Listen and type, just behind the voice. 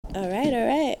All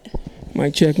right.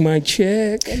 Mic check. Mic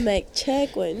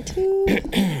check, 1, 2.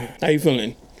 How you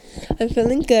feeling? I'm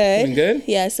feeling good. Feeling good?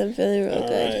 Yes, I'm feeling real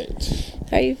good. Right.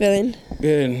 How are you feeling?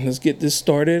 Good. Let's get this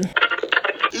started.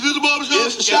 Is this a barbershop?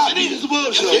 Yes, the shop. It's a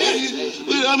barbershop.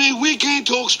 Yeah. I mean, we can't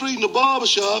talk street in the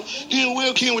barbershop. Then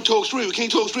where can we talk street? We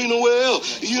can't talk street nowhere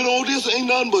else. You know, this ain't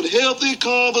nothing but healthy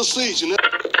conversation.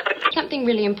 Something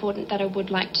really important that I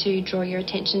would like to draw your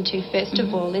attention to, first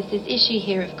of all, is this issue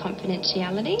here of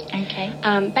confidentiality.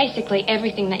 Okay. Basically,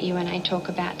 everything that you and I talk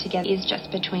about together is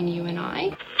just between you and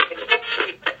I.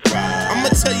 I'ma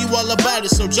tell you all about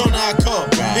it, so Jonah I call.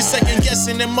 This second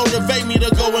guessing and motivate me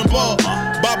to go and ball.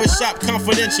 Barbershop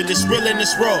confidential, it's real and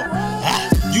it's raw.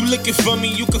 You looking for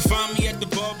me, you can find me at the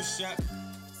barbershop.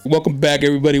 Welcome back,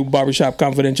 everybody. Barbershop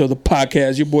Confidential, the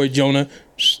podcast. Your boy Jonah,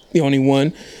 the only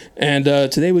one. And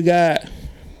today we got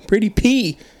Pretty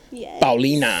P, Yes.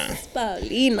 Paulina.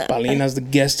 Paulina. Paulina's the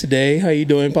guest today. How you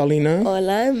doing, Paulina?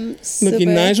 Hola, I'm super.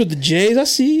 Looking nice with the J's. I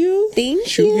see you. Thank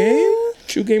Shoe you. game.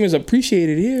 Shoe game is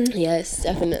appreciated here. Yes,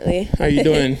 definitely. How you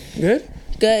doing? Good?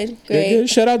 Good, great. Good.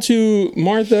 Shout out to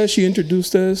Martha. She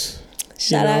introduced us.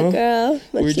 Shout out, girl.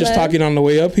 We were just talking on the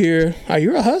way up here. Oh,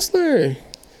 you're a hustler.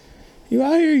 You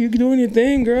out here. You doing your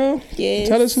thing, girl. Yes.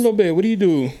 Tell us a little bit. What do you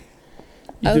do?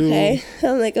 Okay.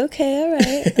 I'm like, okay, all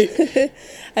right.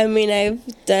 I mean,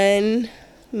 I've done,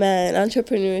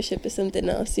 entrepreneurship is something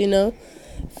else, you know?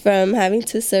 From having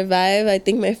to survive, I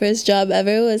think my first job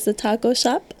ever was a taco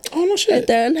shop. Oh, no shit. Right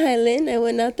there on Highland. I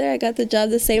went out there. I got the job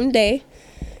the same day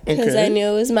because I knew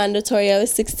it was mandatory. I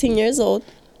was 16 years old.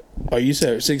 Oh, you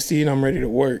said 16, I'm ready to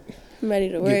work. I'm ready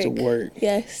to work. Get to work.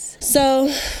 Yes.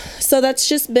 So that's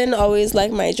just been always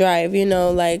like my drive, you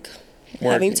know, like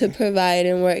having to provide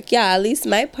and work. Yeah, at least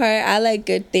my part, I like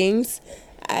good things.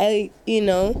 We're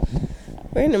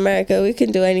in America. We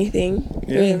can do anything.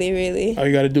 Yeah. Really, really. All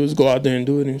you got to do is go out there and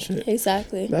do it and shit.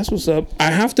 Exactly. That's what's up.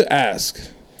 I have to ask.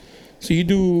 So you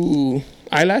do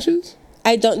eyelashes?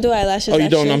 I don't do eyelashes. Oh, you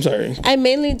don't? I'm sorry. I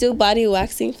mainly do body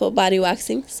waxing, full body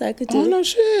waxing. So I could do no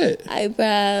shit.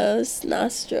 eyebrows,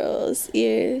 nostrils,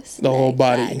 ears. The whole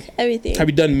body. Back, everything. Have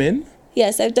you done men?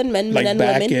 Yes, I've done men like and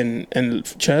back women.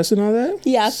 and chest and all that?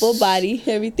 Yeah, full body,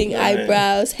 everything. Right.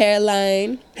 Eyebrows,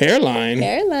 hairline.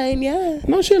 Hairline, yeah.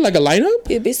 No shit, like a lineup?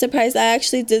 You'd be surprised. I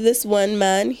actually did this one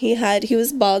man. He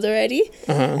was bald already,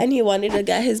 and he wanted to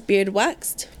get his beard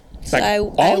waxed. So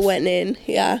like I went in,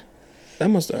 yeah. That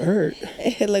must have hurt.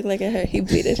 It looked like it hurt. He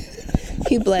bleeded.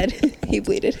 He bled. He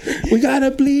bleeded. We got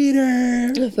a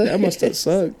bleeder. That must have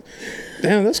sucked.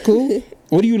 Damn, that's cool.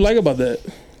 What do you like about that?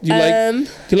 Do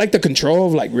you like the control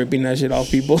of like ripping that shit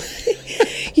off people?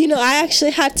 I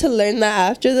actually had to learn that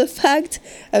after the fact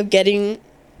of getting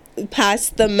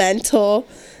past the mental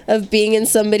of being in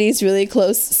somebody's really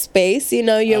close space.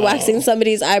 You're waxing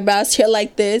somebody's eyebrows. You're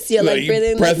like this. You're like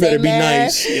breathing breath the same better be air.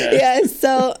 nice. Yeah.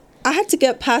 So I had to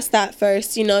get past that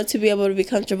first, to be able to be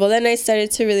comfortable. Then I started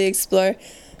to really explore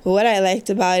what I liked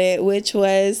about it, which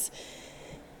was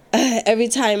every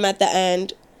time at the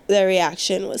end, the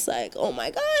reaction was like, oh my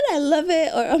God, I love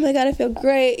it. Or, oh my God, I feel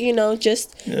great.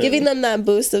 Giving them that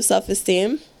boost of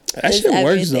self-esteem. That shit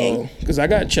works though. Because I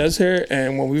got chest hair,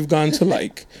 and when we've gone to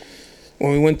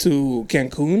when we went to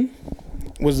Cancun,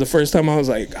 was the first time I was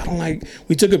like,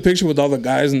 we took a picture with all the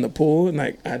guys in the pool, and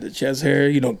I had the chest hair,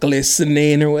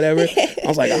 glistening or whatever. I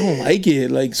was like, I don't like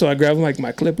it. So I grabbed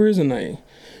my clippers and I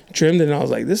trimmed it, and I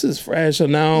was like, this is fresh. So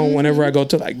now whenever I go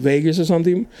to Vegas or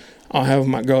something, I'll have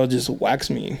my girl just wax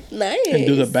me. Nice. And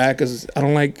do the back, because I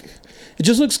don't like... It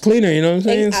just looks cleaner, you know what I'm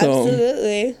saying?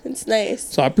 Absolutely. It's nice.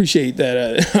 So I appreciate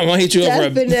that. I'm going to hit you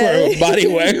up for a body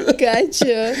wax.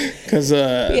 Gotcha. Because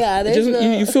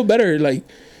you feel better.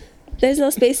 There's no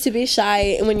space to be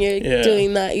shy when you're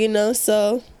doing that,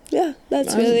 So, yeah,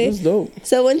 that's dope.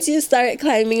 So once you start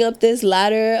climbing up this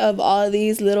ladder of all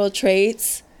these little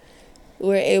traits,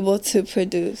 we're able to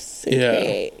produce and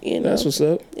create, That's what's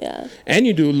up. Yeah. And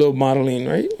you do a little modeling,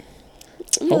 right?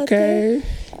 Okay.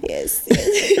 Yes.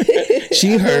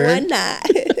 She heard. Why not?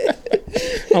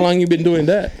 How long you been doing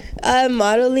that?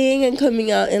 Modeling and coming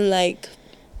out in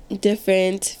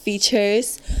different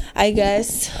features, I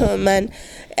guess.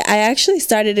 I actually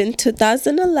started in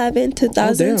 2011,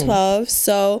 2012.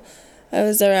 So I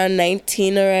was around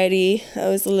 19 already. I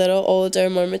was a little older,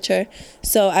 more mature.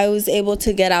 So I was able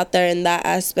to get out there in that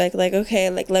aspect. Okay,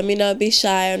 let me not be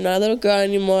shy. I'm not a little girl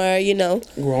anymore,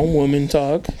 Grown woman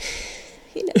talk.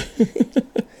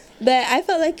 But I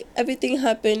felt like everything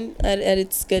happened at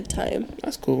its good time.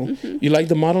 That's cool. Mm-hmm. You like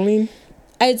the modeling?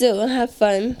 I do. I have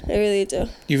fun. I really do.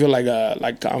 You feel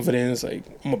like confidence, I'm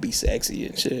gonna be sexy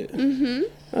and shit. Mm-hmm.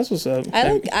 That's what's up.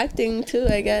 I like acting too,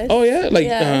 I guess. Oh yeah,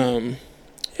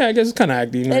 Yeah, I guess it's kind of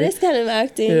acting. Right? It is kind of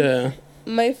acting. Yeah.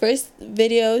 My first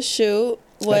video shoot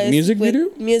was like music video.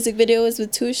 Music video was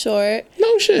with Too Short.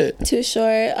 No shit. Too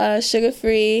Short, Sugar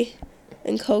Free,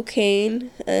 and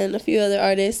Cocaine, and a few other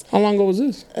artists. How long ago was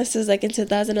this? This was like in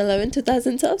 2011,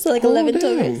 2012, so like 11,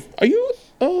 12 years. Are you?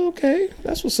 Oh, okay.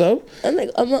 That's what's up. I'm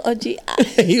an OG.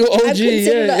 You OG, I'm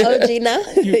considered yeah. an OG now.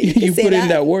 You put in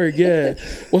that work, yeah.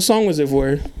 What song was it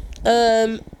for?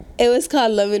 It was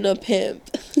called Loving a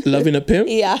Pimp. Loving a Pimp?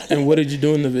 Yeah. And what did you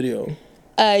do in the video?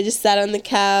 I just sat on the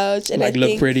couch and like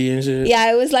look pretty and shit.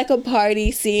 Yeah, it was like a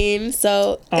party scene,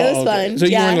 so it was fun. So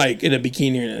you weren't like in a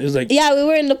bikini or anything? It was like we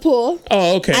were in the pool.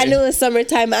 Oh, okay. I knew it was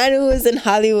summertime. I knew it was in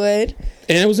Hollywood.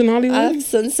 And it was in Hollywood?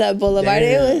 Sunset Boulevard.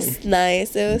 Damn. It was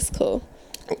nice. It was cool.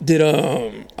 Did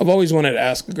I've always wanted to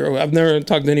ask a girl. I've never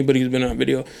talked to anybody who's been on a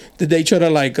video. Did they try to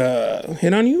like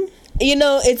hit on you? You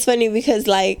know, it's funny because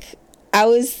like I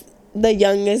was the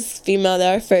youngest female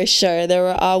there for sure. They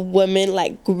were all women,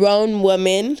 like grown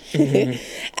women. Mm-hmm.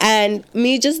 And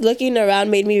me just looking around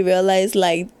made me realize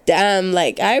like, damn,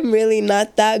 like I'm really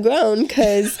not that grown,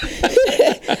 because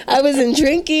I wasn't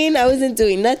drinking, I wasn't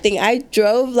doing nothing. I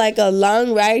drove like a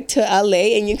long ride to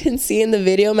LA, and you can see in the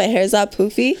video my hair's all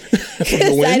poofy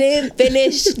because I didn't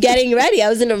finish getting ready. I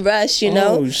was in a rush, you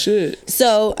know. Oh shit.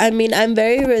 So I mean, I'm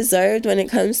very reserved when it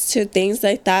comes to things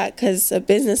like that, because a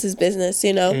business is business,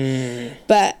 you know.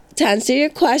 But to answer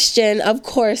your question, of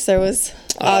course there was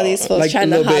all these folks like trying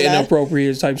to holler. Like a little bit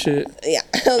inappropriate type shit. Yeah.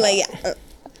 Like, yeah.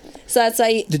 So that's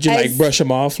why. Did you like brush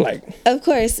them off? Like, of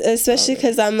course, especially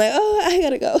because I'm like, oh, I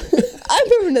gotta go. I'm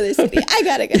from another city. I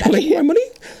gotta go. Like, my money?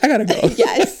 I gotta go.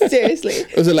 Yes, seriously.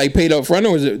 Was it like paid up front,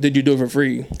 or did you do it for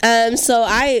free? So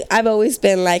I've always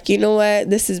been like, you know what?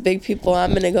 This is big people.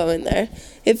 I'm gonna go in there.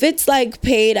 If it's like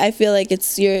paid, I feel like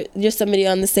it's you're somebody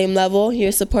on the same level.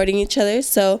 You're supporting each other.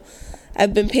 So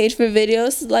I've been paid for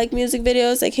videos, like music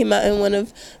videos. I came out in one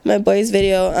of my boys'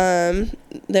 video.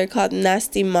 They're called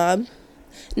Nasty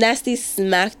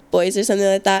Smack Boys or something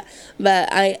like that.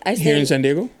 But I stay here in San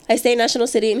Diego. I stay in National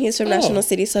City, and he's from National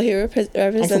City, so he represents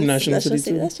I'm from National City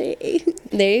too. That's right.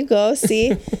 There you go.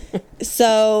 See,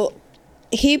 so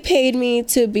he paid me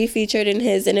to be featured in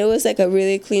his, and it was like a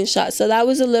really clean shot. So that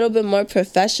was a little bit more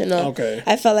professional. Okay.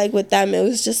 I felt like with them it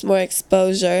was just more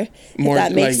exposure. More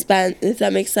if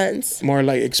that makes sense. More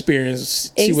like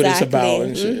experience, see what it's about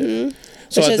and shit. Mm-hmm.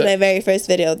 So which was my very first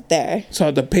video there.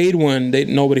 So the paid one,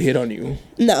 nobody hit on you?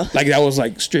 No. Like that was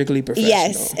like strictly professional?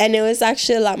 Yes, and it was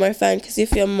actually a lot more fun because you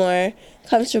feel more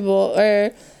comfortable,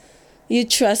 or you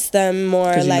trust them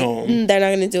more. Like they're not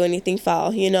going to do anything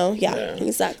foul, you know? Yeah.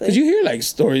 Exactly. Because you hear like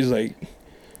stories like,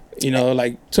 you know,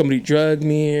 like somebody drugged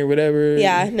me or whatever.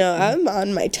 Yeah, no, I'm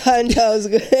on my toes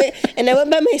good. And I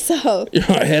went by myself. Your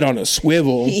head on a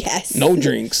swivel. Yes. No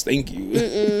drinks, thank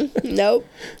you. Nope.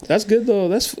 That's good though.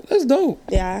 That's dope.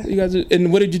 Yeah. You guys.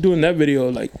 And what did you do in that video?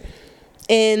 Like,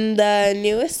 in the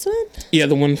newest one? Yeah,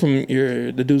 the one from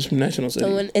the dudes from National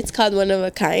City. It's called One of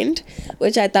a Kind,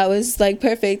 which I thought was like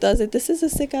perfect. I was like, this is a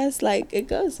sick ass, like it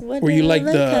goes. Were you like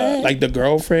the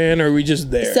girlfriend, or were we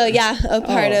just there? So yeah, a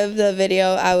part of the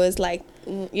video, I was like,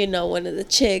 you know, one of the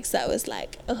chicks that was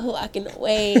like, walking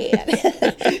away. a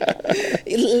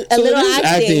little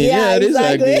acting. Yeah, it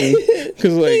exactly. Is acting.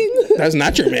 Because like that's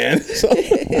not your man. So.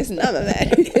 It's not my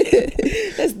man.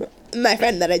 That's my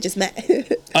friend that I just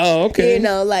met. Oh, okay. You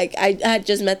know, like I had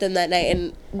just met them that night,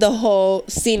 and the whole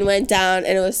scene went down,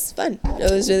 and it was fun. It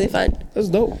was really fun. That's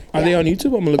dope. Are they on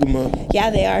YouTube? I'm gonna look them up. Yeah,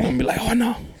 they are. I'm gonna be like, oh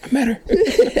no, I met her.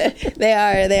 They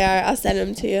are. I'll send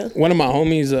them to you. One of my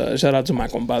homies, shout out to my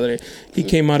compadre. He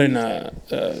came out in a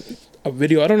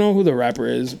video. I don't know who the rapper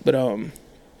is, but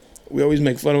we always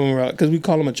make fun of him because we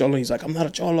call him a cholo. He's like, I'm not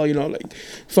a cholo, you know, like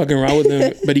fucking around with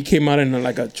him. But he came out in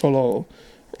like a cholo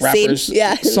rappers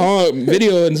song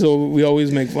video, and so we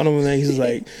always make fun of him. And he's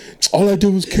like, all I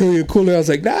do is carry a cooler. I was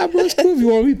like, nah, bro, it's cool if you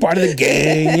want to be part of the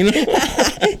gang, you know.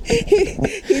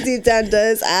 He deep down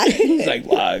does. He's like,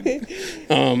 wow.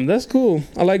 That's cool.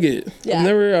 I like it. Yeah.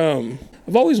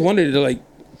 I've always wondered like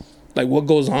what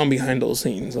goes on behind those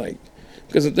scenes, like.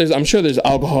 Because I'm sure there's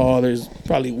alcohol, there's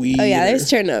probably weed. Oh yeah, there's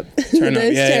turn up.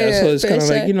 Yeah. So it's kind of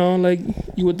like, you know, like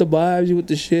you with the vibes, you with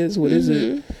the shits. What is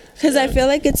it? Because I feel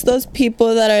like it's those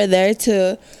people that are there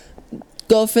to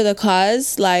go for the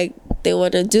cause. Like they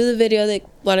want to do the video, they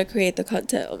want to create the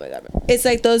content. Oh my god, it's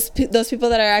like those people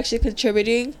that are actually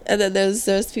contributing, and then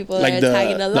there's people that like are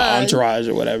tagging along. The entourage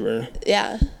or whatever.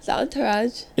 Yeah, the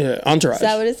entourage. Yeah, entourage. Is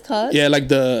that what it's called? Yeah, like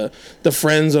the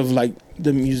friends of like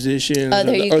the musicians or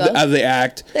they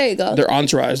act. There you go. Their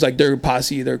entourage, like their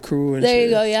posse, their crew, and there shit.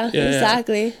 You go. Yeah,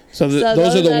 exactly. Yeah. So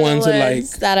those are the ones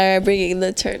that are bringing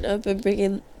the turn up and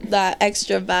bringing that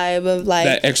extra vibe of like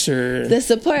that extra the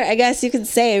support. I guess you can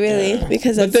say really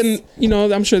because. But then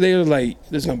I'm sure they were like,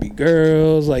 there's gonna be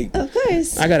girls. Like, of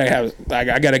course, I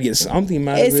gotta get something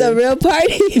out of it. It's a real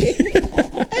party.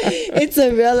 It's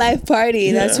a real life party.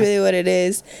 Yeah. That's really what it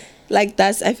is. Like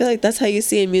I feel like that's how you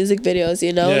see in music videos.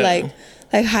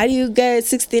 Like how do you get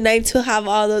 69 to have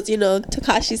all those?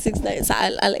 Tekashi 69. So I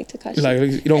like Tekashi. Like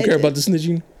you don't care about the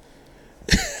snitching.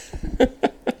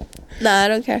 Nah, I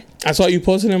don't care. I saw you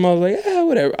posting him. I was like, yeah,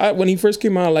 whatever. When he first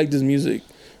came out, I liked his music.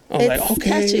 I was like, okay,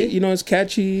 catchy. It's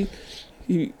catchy.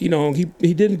 He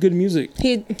did good music.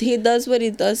 He does what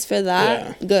he does for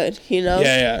that. Yeah. Good,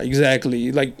 Yeah,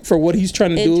 exactly. Like for what he's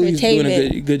trying to do, he's doing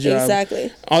a good job.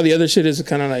 Exactly. All the other shit is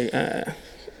kind of like,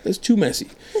 it's too messy.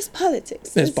 It's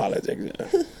politics. It's politics. Yeah.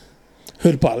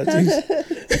 Hood politics.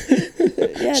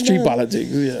 Street politics.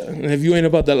 Yeah. And if you ain't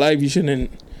about that life, you shouldn't.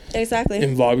 Exactly.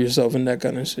 Involve yourself in that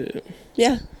kind of shit.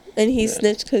 Yeah. And he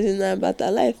snitched because he's not about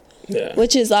that life. Yeah.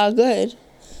 Which is all good.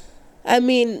 I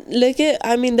mean,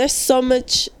 there's so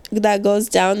much that goes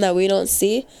down that we don't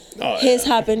see. His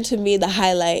happened to be the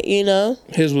highlight,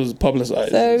 His was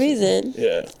publicized. For a reason.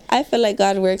 Yeah. I feel like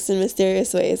God works in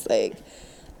mysterious ways. Like,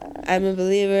 I'm a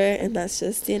believer, and that's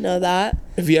just, that.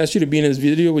 If he asked you to be in his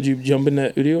video, would you jump in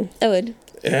that video? I would.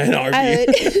 Yeah, I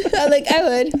would. I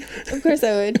would. Of course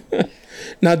I would.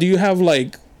 Now, do you set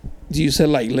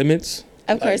like limits?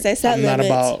 Of course, I set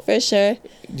limits for sure.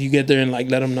 Do you get there and like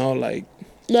let them know like?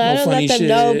 No, I don't let them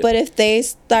know. But if they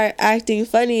start acting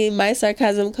funny, my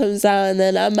sarcasm comes out, and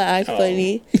then I'm gonna act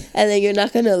funny, and then you're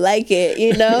not gonna like it,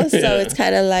 So it's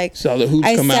kind of like so the hoops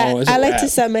come out. I like to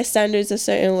set my standards a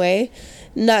certain way,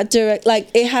 not direct. Like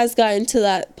it has gotten to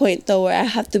that point though where I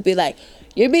have to be like,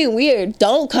 you're being weird.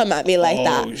 Don't come at me like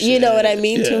that. Shit. You know what I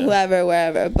mean? Yeah. To whoever,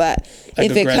 wherever. But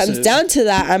like if it comes down to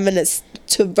that, I'm going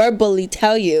to verbally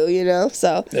tell you,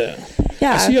 So, yeah.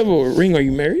 I see you have a ring. Are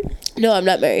you married? No, I'm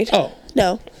not married. Oh.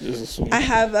 No. I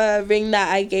have a ring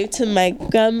that I gave to my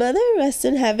grandmother, rest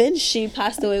in heaven. She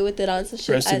passed away with it on, so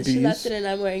she left it and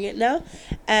I'm wearing it now.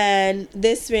 And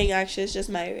this ring actually is just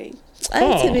my ring. I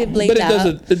like to be blinged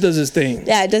out. But it does its thing.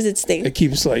 Yeah, it does its thing. It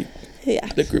keeps like... Yeah.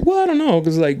 Well, I don't know,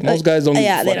 because like most guys don't.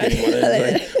 Yeah, they don't.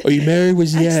 Like, are you married?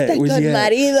 Where's he at? Where's he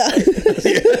at?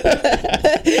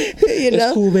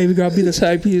 It's cool, baby girl. I'll be the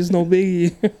side piece. No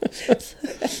biggie.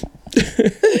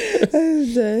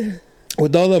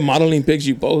 With all the modeling pics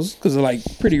you post, because they're like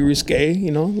pretty risque,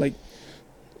 like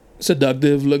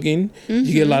seductive looking. Mm-hmm.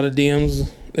 You get a lot of DMs.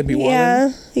 That'd be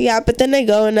yeah, but then I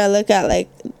go and I look at like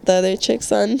the other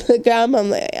chicks on the gram. I'm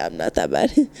like, I'm not that bad.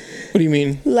 What do you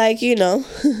mean? Like,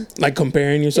 like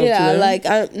comparing yourself to them? Yeah, like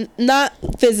I'm not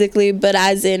physically, but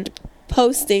as in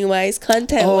posting wise,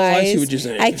 content wise. I see what you're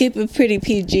saying. I keep it pretty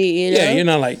PG, Yeah, you're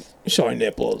not like showing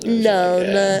nipples. No,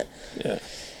 not. Yeah.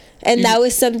 And that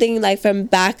was something like from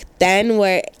back then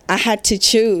where I had to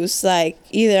choose, like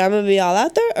either I'm gonna be all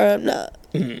out there or I'm not.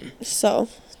 Mm-hmm. So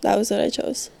that was what I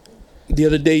chose. The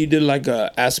other day you did like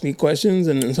ask me questions,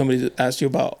 and then somebody asked you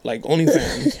about like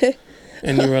OnlyFans,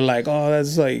 and you were like, "Oh,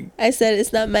 that's like." I said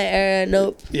it's not my era.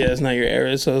 Nope. Yeah, it's not your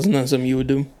era, so it's not something you would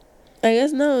do. I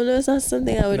guess no, it's not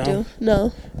something I would do.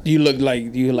 No. Do you like?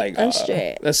 I'm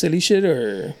straight. That's silly shit,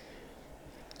 or?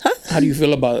 Huh? How do you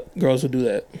feel about girls who do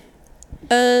that?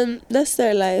 That's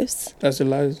their lives. That's their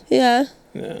lives. Yeah.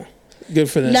 Yeah. Good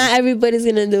for them. Not everybody's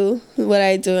gonna do what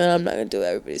I do, and I'm not gonna do what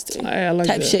everybody's doing. I like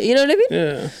type that. Shit. You know what I mean?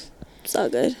 Yeah. It's all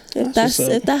good. If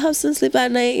that helps them sleep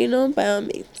at night, by all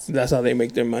means. That's how they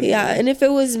make their money. Yeah, right? And if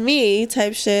it was me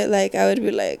type shit, like I would be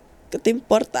like, ¿qué te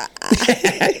importa?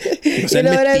 You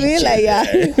know what I mean? Like, yeah.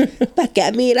 ¿Pa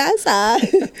qué miras?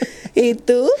 ¿Y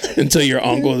tú? Until your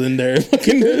uncle's in there.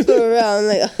 Go around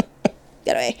like,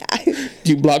 get away.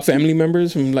 Do you block family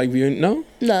members from like viewing? No.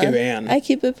 No. I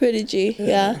keep it pretty G.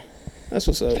 Yeah. That's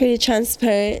what's up. Pretty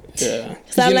transparent. Yeah.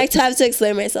 So I'm like to have to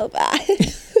explain myself. I'm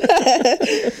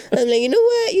like, you know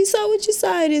what? You saw what you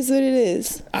saw. It is what it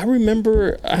is. I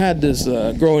remember I had this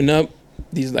growing up.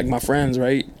 These like my friends,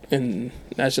 right, in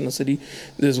National City.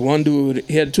 This one dude,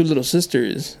 he had two little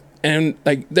sisters, and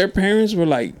like their parents were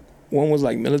like, one was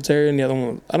like military, and the other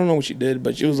one, I don't know what she did,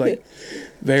 but she was like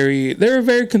they were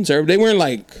very conservative. They weren't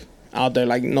like out there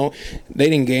like, no, they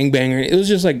didn't gangbang or anything. It was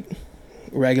just like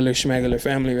regular schmegular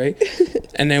family, right?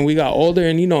 And then we got older,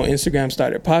 and Instagram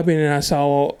started popping, and I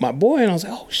saw my boy, and I was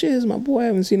like, oh shit, it's my boy. I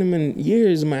haven't seen him in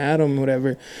years, my Adam,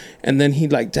 whatever. And then he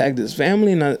like tagged his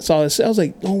family, and I saw this. I was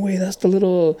like, no way, that's the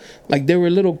little, like they were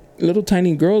little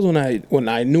tiny girls when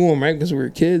I knew them, right? Because we were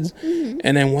kids. Mm-hmm.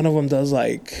 And then one of them does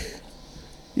like,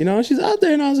 she's out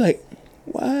there, and I was like,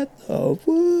 what the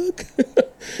fuck?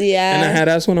 Yeah. And I had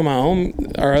asked one of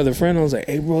our other friend, I was like,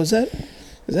 hey bro, is that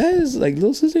his like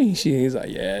little sister? He's like,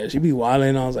 yeah, she be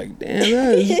wilding. I was like, damn,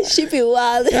 that is she be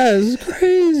wilding. That is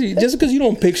crazy. Just because you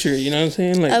don't picture it, you know what I'm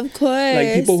saying? Like, of course.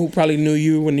 Like people who probably knew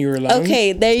you when you were alive.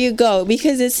 Okay, there you go.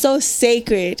 Because it's so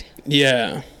sacred.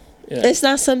 Yeah. It's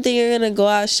not something you're gonna go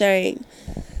out sharing.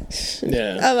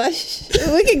 Yeah.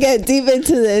 We can get deep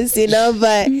into this,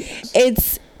 but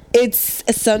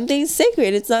it's something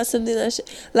sacred. It's not something that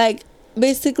like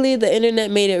basically the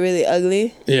internet made it really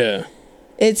ugly. Yeah.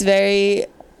 It's very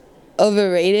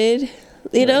overrated,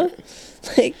 know?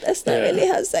 Like, that's not really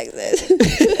how sex is. I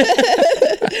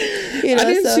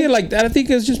didn't see it like that. I think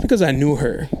it's just because I knew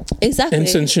her. Exactly.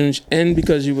 And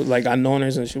because you was like, I known her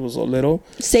since she was so little.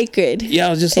 Sacred. Yeah, I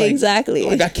was just like, exactly.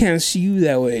 Like, I can't see you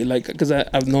that way. Like, because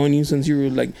I've known you since you were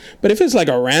like, but if it's like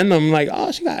a random, like,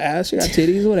 oh, she got ass, she got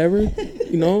titties, whatever,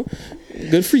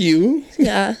 good for you.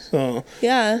 Yeah. So,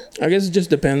 yeah. I guess it just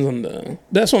depends on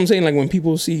that's what I'm saying. Like, when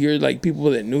people see your, like,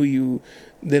 people that knew you,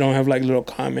 they don't have like little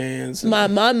comments. My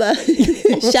mama.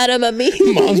 Shout out my me.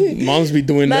 Moms be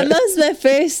doing that. My mom's my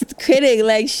first critic.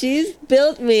 Like, she's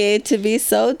built me to be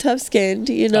so tough skinned,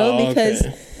 because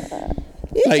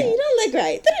like, you don't look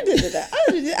right.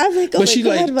 I'm like, oh, but she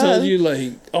like Mom. tells you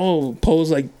like, oh, pose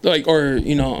like or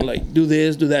like do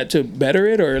this, do that to better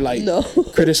it, or like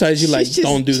criticize you like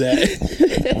don't do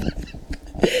that.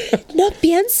 No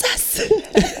piensas.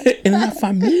 En la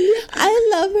familia. I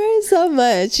love her so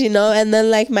much, and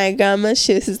then like my grandma,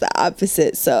 she's the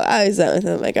opposite. So I always went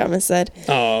with what my grandma said.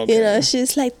 Oh, okay.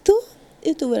 She's like,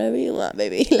 you do whatever you want,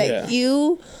 baby. Like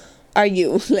you are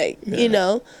you, like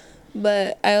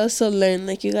But I also learned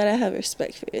like you gotta have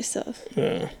respect for yourself.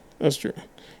 Yeah, that's true.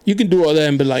 You can do all that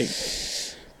and be like,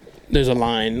 there's a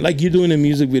line. Like you're doing the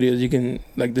music videos, you can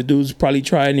like the dudes probably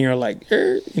try and you're like,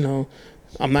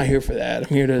 I'm not here for that. I'm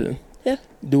here to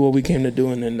do what we came to do,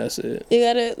 and then that's it. You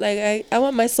gotta like I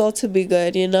want my soul to be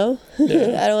good, Yeah. I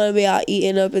don't want to be all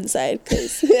eaten up inside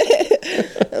because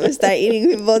I'm gonna start eating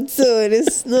people too, and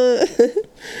it's no.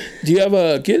 Do you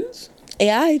have kids?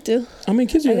 Yeah, I do. How many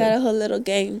kids do you have? I got a whole little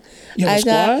gang. You have a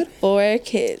squad? Got 4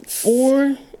 kids.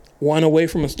 4? 1 away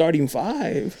from a starting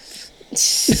 5.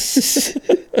 Is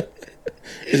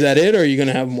that it, or are you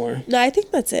gonna have more? No, I think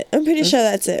that's it. I'm pretty sure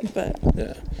that's it, but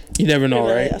yeah, you never know,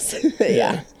 right?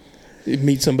 Yeah. You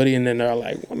meet somebody and then they're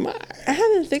like, I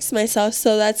haven't fixed myself,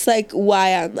 so that's like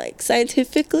why I'm like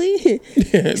scientifically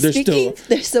speaking,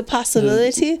 there's a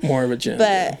possibility. More of a chance.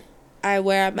 But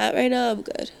where I'm at right now, I'm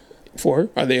good. 4?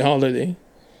 How old are they?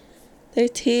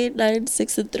 13, 9,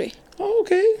 6, and 3. Oh,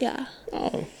 okay. Yeah.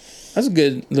 Oh, that's a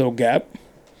good little gap.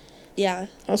 Yeah.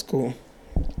 That's cool.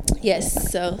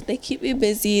 Yes, so they keep me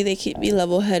busy, they keep me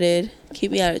level-headed, keep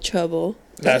me out of trouble.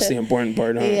 That's the important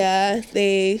part, huh? Yeah,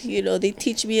 they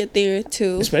teach me a thing or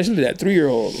two. Especially that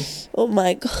 3-year-old. Oh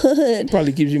my God.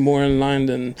 Probably keeps you more in line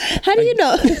than... How do you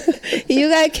know? You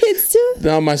got kids too?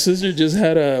 No, my sister just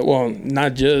had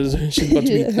not just, she's about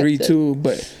to be 3 too,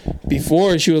 but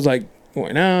before she was like,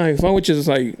 well, now, which is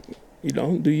like,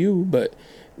 do you, but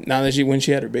now that when she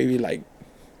had her baby, like,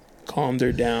 calmed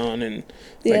her down and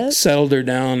like settled her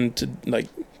down to like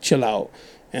chill out,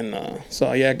 and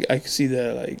so yeah, I can see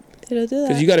that, like, it'll do that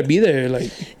because you got to be there,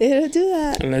 like, it'll do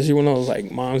that unless you're one of those like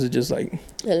moms that just like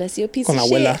unless you're a piece con of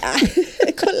la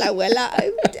shit. Con la abuela.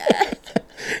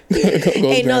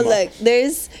 Hey, no, look,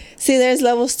 there's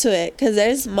levels to it, because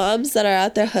there's moms that are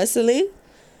out there hustling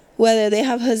whether they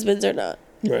have husbands or not,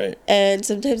 right? And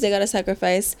sometimes they gotta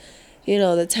sacrifice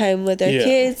the time with their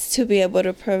kids to be able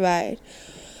to provide.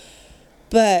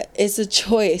 But it's a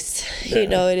choice,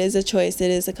 it is a choice.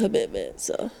 It is a commitment.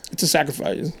 So it's a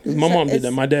sacrifice. My mom did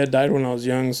that. My dad died when I was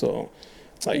young, so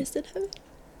like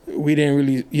we didn't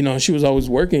really, she was always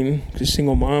working. She's a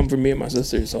single mom for me and my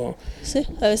sister. So we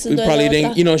probably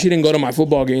didn't, she didn't go to my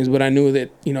football games, but I knew that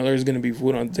there was gonna be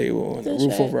food on the table and a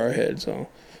roof over our head. So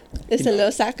it's a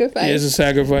little sacrifice. Yeah, it's a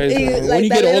sacrifice. When you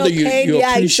get older, you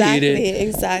appreciate it.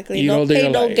 Exactly. No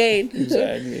pain, no gain.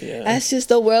 Exactly. Yeah. That's just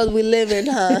the world we live in,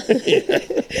 huh?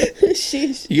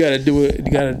 You gotta do it.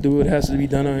 You gotta do what has to be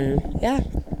done on here. Yeah.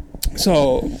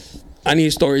 So, I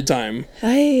need story time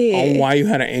on why you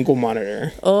had an ankle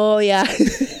monitor. Oh yeah,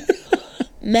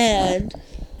 man.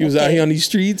 You was out here on these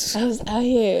streets. I was out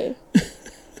here.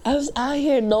 I was out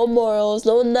here, no morals,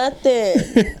 no nothing.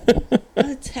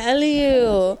 I'm telling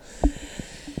you.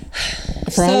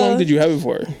 For how long did you have it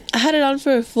for? I had it on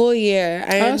for a full year.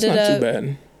 That's not too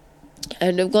bad. I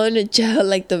ended up going to jail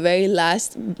like the very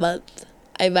last month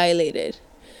I violated.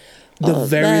 The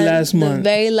very last month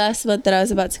that I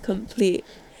was about to complete.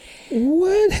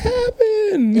 What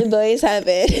happened? The boys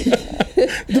happened.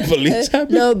 The police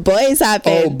happened? No, boys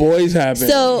happened. Oh, boys happened.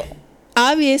 So,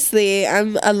 obviously,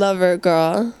 I'm a lover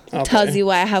girl. Okay. Tells you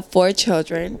why I have 4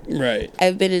 children. Right.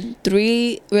 I've been in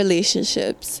 3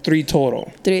 relationships. 3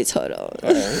 total. 3 total.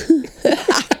 All right.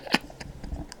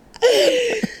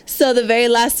 So the very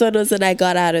last one was when I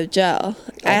got out of jail.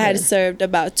 Okay. I had served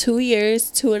about 2 years,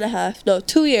 2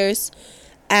 years,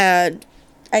 and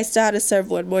I still had to serve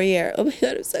 1 more year. Oh my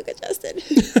God, I'm so congested.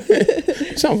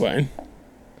 Sound fine.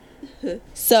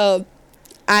 So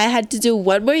I had to do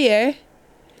 1 more year.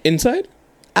 Inside?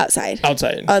 Outside.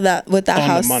 On that with the on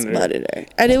house the monitor.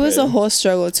 And it was a whole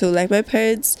struggle too. Like my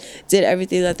parents did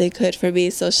everything that they could for me,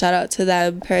 so shout out to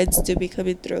them. Parents do be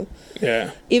coming through.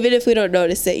 Yeah. Even if we don't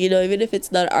notice it, even if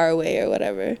it's not our way or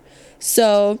whatever.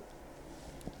 So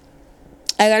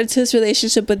I got into this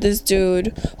relationship with this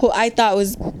dude who I thought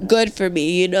was good for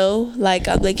me, like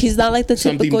I'm like, he's not like the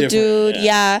typical dude.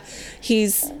 Yeah.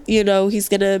 He's he's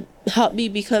gonna help me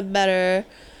become better,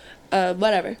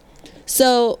 whatever.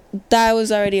 So that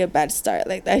was already a bad start.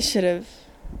 Like I should have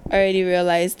already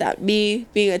realized that me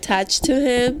being attached to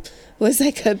him was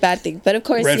like a bad thing. But of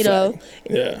course, Red flag.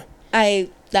 Yeah.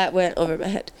 That went over my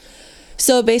head.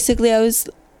 So basically I was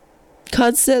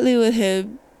constantly with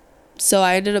him. So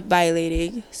I ended up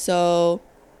violating. So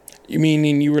you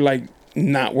mean you were like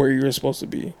not where you were supposed to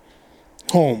be?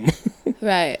 Home.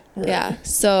 Right. Yeah.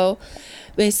 So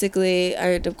basically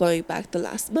I ended up going back the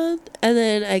last month, and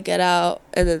then I get out,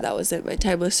 and then that was it. My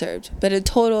time was served. But in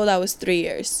total that was 3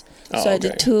 years. So I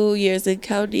did 2 years in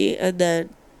county, and then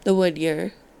the 1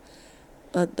 year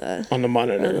on the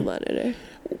monitor.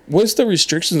 What's the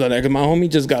restrictions on that? Because my homie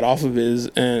just got off of his,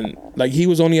 and like he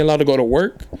was only allowed to go to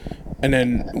work and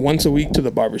then once a week to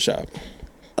the barbershop.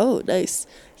 Oh, nice.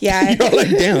 Yeah. You're like,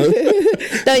 damn.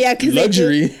 No, yeah, because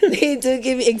luxury. They do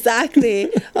give me, exactly.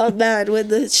 Oh man, when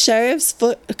the sheriff's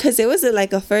because it wasn't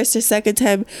like a first or second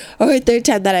time or a third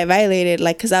time that I violated,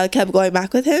 like, because I kept going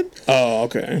back with him. Oh,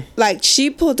 okay. Like, she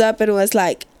pulled up and was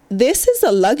like, this is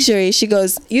a luxury. She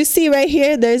goes, you see right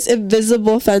here, there's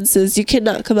invisible fences. You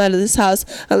cannot come out of this house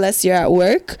unless you're at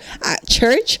work, at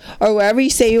church, or wherever you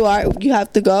say you are, you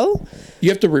have to go. You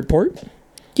have to report?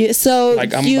 Yeah, so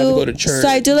like I'm about to go to church. So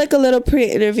I do like a little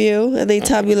pre-interview, and they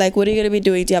tell me like, what are you going to be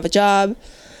doing? Do you have a job?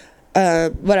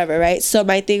 Whatever, right? So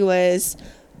my thing was,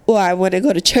 well, I want to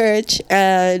go to church,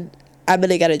 and I'm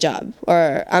going to get a job,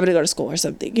 or I'm going to go to school or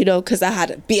something, because I had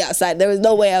to be outside. There was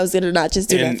no way I was going to not just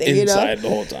do nothing, inside the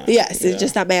whole time. Yes, it's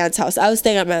just at my aunt's house. I was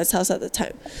staying at my aunt's house at the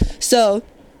time. So,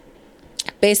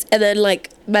 and then like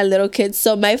my little kids.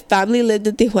 So my family lived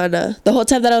in Tijuana. The whole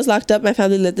time that I was locked up, my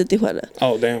family lived in Tijuana.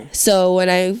 Oh, damn. So when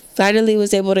I finally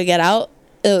was able to get out,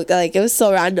 it was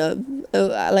so random.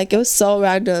 It was so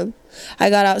random. I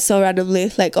got out so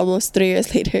randomly, like almost 3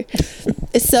 years later.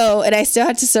 So, and I still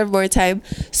had to serve more time.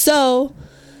 So,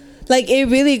 like, it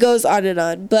really goes on and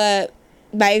on. But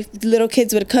my little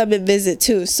kids would come and visit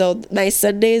too. So my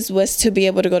Sundays was to be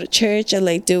able to go to church and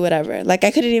like do whatever. Like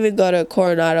I couldn't even go to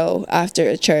Coronado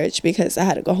after church because I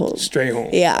had to go home. Straight home.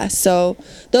 Yeah. So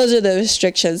those are the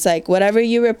restrictions. Like whatever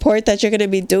you report that you're going to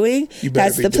be doing,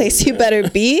 that's the place you better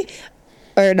be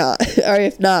or not. Or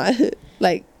if not,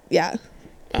 like, yeah.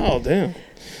 Oh, damn.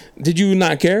 Did you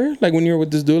not care? Like when you were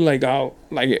with this dude, like,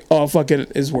 oh, fuck it,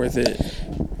 it's worth it.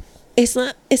 It's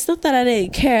not that I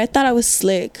didn't care. I thought I was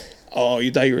slick. Oh,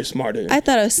 you thought you were smarter. I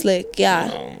thought I was slick,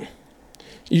 yeah.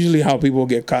 Usually how people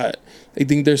get caught, they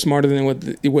think they're smarter than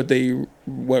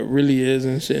what really is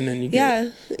and shit, and then you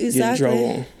get in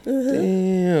trouble.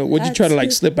 Damn. Would you try to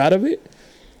like slip out of it?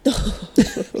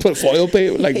 Put foil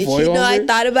paper, like foil over I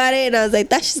thought about it and I was like,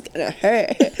 that's just gonna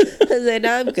hurt. I was like,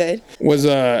 no, I'm good. Was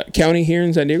county here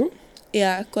in San Diego?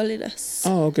 Yeah, Colinas.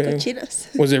 Oh, okay.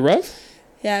 Cochinas. Was it rough?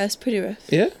 Yeah, it was pretty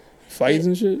rough. Yeah? Fights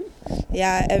and shit?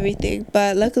 Yeah, everything.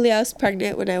 But luckily I was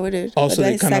pregnant when I went in. Oh, so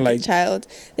they kind of like child.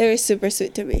 They were super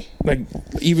sweet to me. Like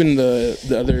even the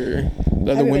other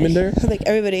women there? Like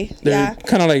everybody. They're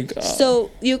kind of like so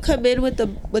you come in with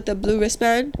the blue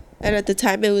wristband, and at the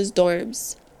time it was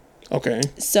dorms. Okay.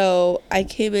 So I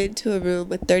came into a room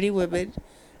with 30 women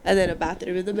and then a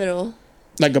bathroom in the middle.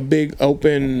 Like a big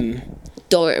open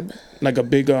dorm. Like a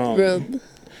big room.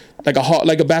 Like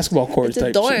a basketball court it's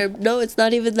type a dorm. shit. No, it's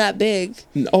not even that big.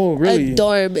 Oh, really? A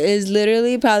dorm is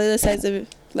literally probably the size of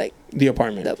like the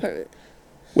apartment. The apartment.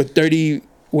 With 30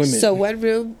 women. So one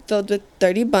room filled with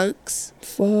 30 bunks.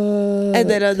 Fuck. And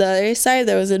then on the other side,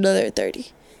 there was another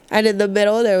 30. And in the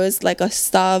middle, there was like a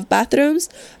stall of bathrooms,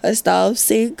 a stall of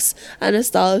sinks, and a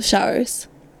stall of showers.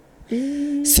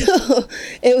 So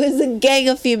it was a gang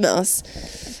of females.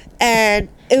 And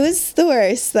it was the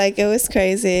worst. Like, it was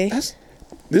crazy.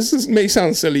 May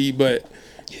sound silly, but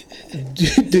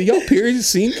do y'all periods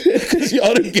sync? Because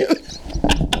y'all together.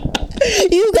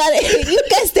 You got it. You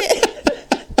guessed it.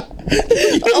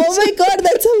 Oh my God,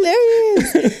 that's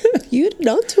hilarious. You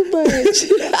know too much.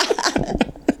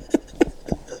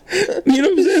 You know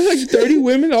what I'm saying? Like 30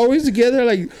 women always together.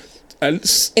 Like at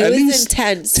least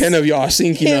intense. 10 of y'all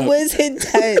syncing up. It was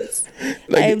intense.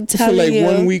 Like, I'm telling for like you.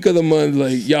 1 week of the month,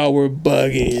 like y'all were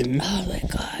bugging. Oh my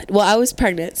God. Well, I was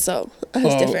pregnant, so I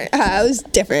was different. I was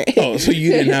different. Oh, so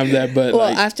you didn't have that, but well,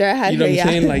 like, after I had you know her, what I'm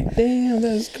saying? Like, damn,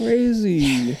 that's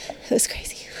crazy. It was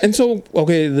crazy. And so,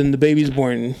 okay, then the baby's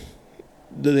born.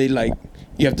 Do they like?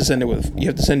 You have to send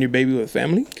your baby with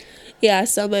family. Yeah.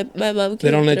 So my mom. They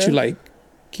don't let you like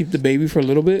keep the baby for a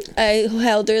little bit. I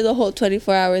held her the whole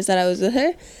 24 hours that I was with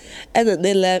her, and then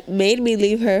they made me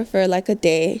leave her for like a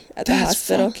day at the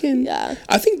hospital. Yeah.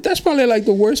 I think that's probably like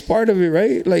the worst part of it,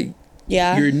 right? Like.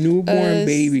 Yeah. Your newborn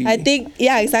baby. I think,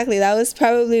 yeah, exactly. That was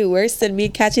probably worse than me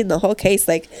catching the whole case.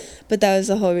 Like, but that was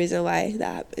the whole reason why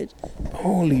that happened.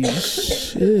 Holy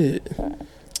shit.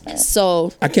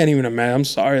 So I can't even imagine. I'm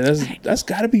sorry. That's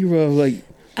gotta be rough. Like,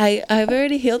 I've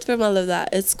already healed from all of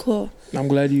that. It's cool. I'm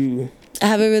glad you. I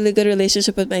have a really good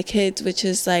relationship with my kids, which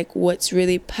is like what's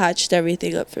really patched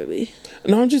everything up for me.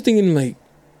 No, I'm just thinking like,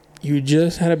 you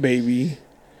just had a baby,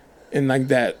 and like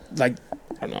that, like.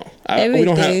 I don't know.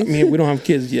 We don't have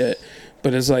kids yet,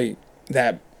 but it's like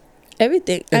that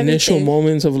initial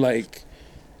moments of like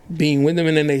being with them,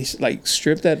 and then they like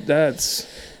strip that.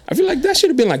 I feel like that should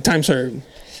have been like time served.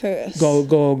 For us. Go,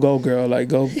 girl! Like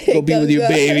go be with your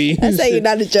baby. That's how you're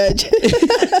not a judge.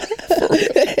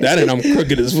 That and I'm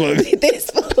crooked as fuck.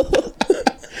 This fool.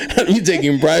 You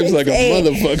taking bribes like a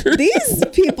motherfucker. These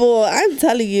people, I'm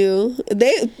telling you,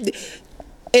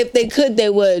 if they could, they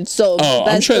would. So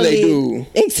I'm sure they do.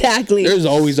 Exactly. There's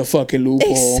always a fucking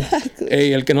loophole. Exactly.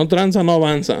 Hey, el que no tranza no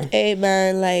avanza. Hey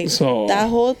man, like that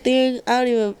whole thing. I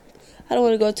don't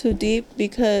want to go too deep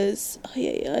because.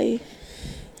 You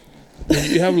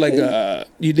have like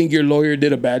you think your lawyer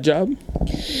did a bad job?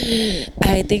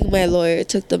 I think my lawyer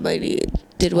took the money,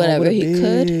 did whatever he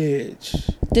could.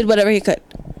 Did whatever he could.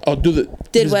 Oh,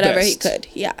 did whatever he could.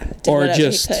 Yeah. Or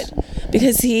just he could.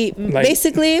 Because he like,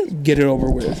 basically get it over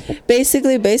with.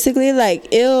 Basically,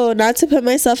 like, ew, not to put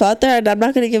myself out there, and I'm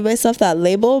not gonna give myself that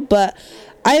label, but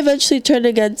I eventually turned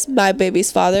against my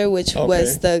baby's father, which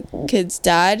was the kid's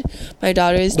dad, my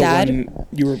daughter's dad. The one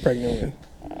you were pregnant with.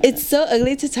 It's so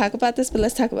ugly to talk about this, but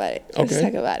let's talk about it. Okay. Let's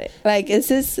talk about it. Like,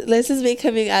 this is me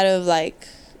coming out of like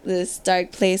this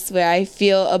dark place where I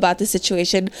feel about the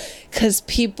situation, because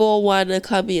people want to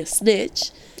call me a snitch.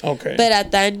 Okay. But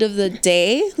at the end of the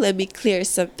day, let me clear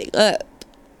something up.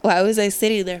 Why was I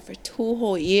sitting there for 2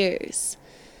 whole years?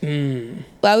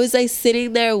 Why was I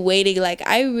sitting there waiting? Like,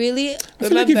 I really I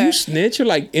feel like if you snitch, you're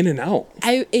like in and out.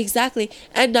 Exactly.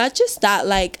 And not just that,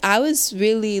 like, I was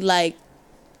really like,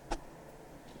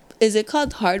 is it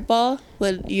called hardball?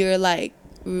 When you're like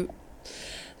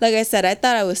I said, I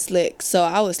thought I was slick. So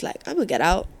I was like, I'm gonna get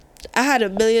out. I had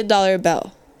 $1 million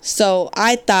bail. So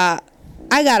I thought,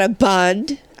 I got a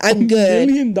bond. I'm good.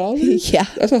 $1 million? Yeah.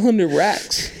 That's 100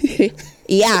 racks.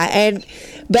 Yeah. And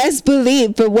best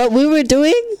believe, for what we were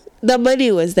doing, the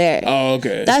money was there. Oh,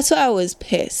 okay. That's why I was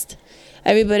pissed.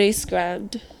 Everybody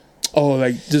scrammed. Oh,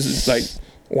 like, this is like,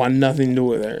 want nothing to do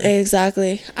with her.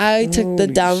 Exactly. I took the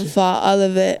downfall, all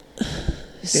of it.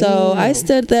 So I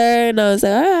stood there and I was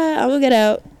like, all right, I'm going to get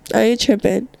out. I ain't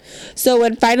tripping. So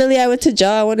when finally I went to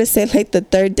jail, I want to say like the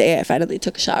 3rd day I finally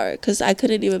took a shower, because I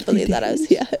couldn't even believe that I was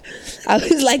I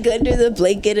was like under the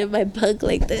blanket in my bunk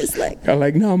like this, like I'm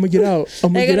like, no, I'm gonna get out.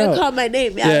 They're gonna call my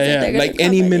name. Yeah. Like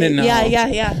any minute now.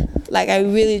 Yeah. Like, I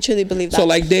really truly believe that. So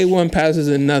like day 1 passes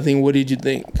and nothing. What did you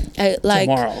think?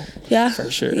 Tomorrow. Yeah. For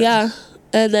sure. Yeah.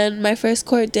 And then my first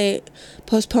court date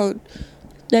postponed.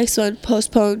 Next one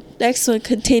postponed. Next one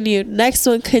continued. Next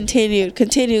one continued.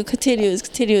 Continuous.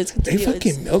 They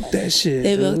fucking milked that shit.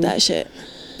 They milked that shit.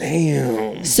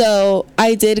 Damn. So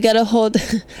I did get a hold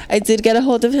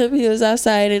of him. He was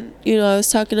outside, and I was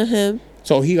talking to him.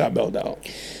 So he got bailed out.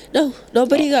 No,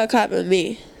 nobody got caught but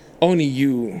me. Only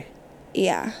you.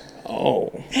 Yeah.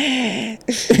 Oh.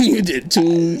 You did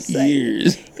 2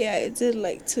 years. Yeah, it did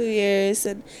like 2 years,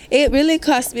 and it really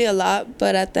cost me a lot,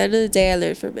 but at the end of the day I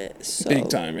learned from it. So. Big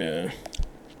time, yeah.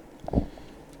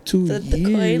 2 the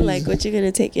years. coin, like what you're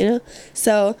gonna take, you know?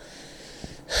 So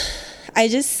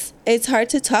it's hard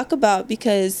to talk about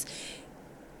because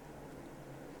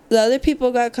the other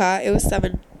people got caught. It was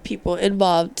 7 people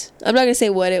involved. I'm not gonna say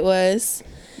what it was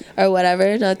or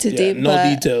whatever, not too deep. No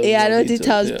details. Yeah, no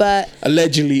details, yeah. but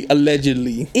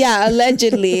allegedly. Yeah,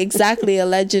 allegedly, exactly,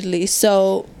 allegedly.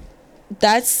 So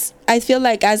I feel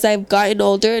like as I've gotten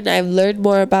older and I've learned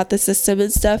more about the system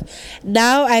and stuff,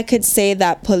 now I could say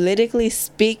that politically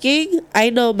speaking, I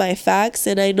know my facts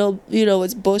and I know,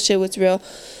 what's bullshit, what's real.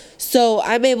 So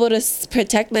I'm able to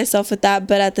protect myself with that,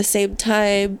 but at the same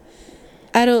time,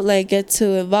 I don't get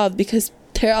too involved because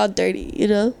they're all dirty,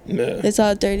 Yeah. It's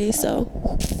all dirty, so.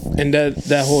 And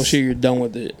that whole shit, you're done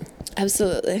with it.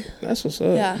 Absolutely. That's what's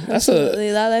up. Yeah, that's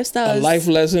absolutely. That lifestyle a life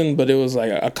lesson, but it was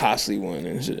like a costly one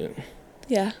and shit.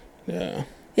 Yeah. Yeah.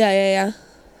 Yeah.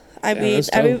 I mean,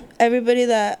 everybody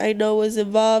that I know was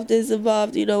involved is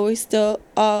involved. We're still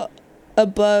all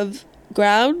above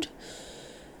ground.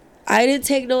 I didn't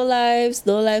take no lives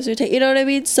were taken. You know what I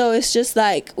mean? So it's just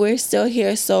like we're still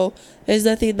here. So there's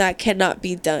nothing that cannot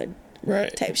be done.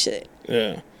 Right. Type shit.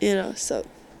 Yeah. So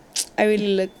I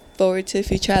really look forward to the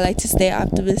future. I like to stay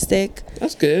optimistic.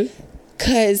 That's good.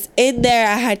 Because in there,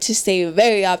 I had to stay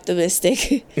very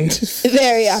optimistic.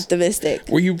 Very optimistic.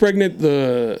 Were you pregnant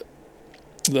so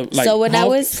when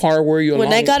how far were you along?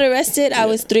 When I got arrested, I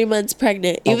was 3 months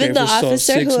pregnant. Even the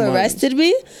officer who arrested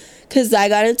me, because I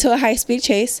got into a high-speed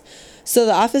chase, so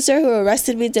the officer who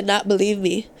arrested me did not believe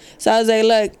me. So I was like,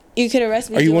 look, you can arrest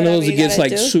me. Are you one of those that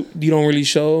gets you don't really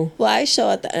show? Well, I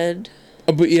show at the end.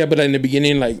 But in the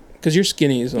beginning, because you're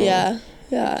skinny, so yeah.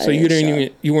 So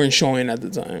you weren't showing at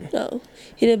the time. No,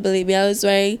 he didn't believe me. I was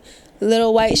wearing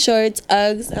little white shorts,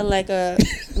 Uggs, and a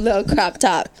little crop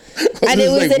top, and it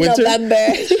was in winter? November. I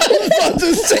was about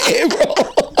to say, bro.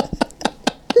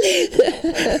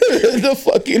 The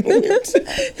fucking winter.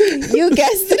 You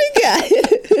guessed it again.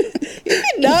 You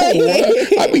be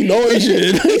knowing. I be knowing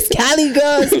shit. These Cali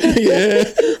girls. Yeah.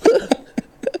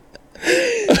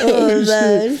 Oh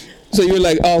man. So you were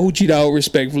like, oh, who cheated out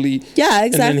respectfully? Yeah,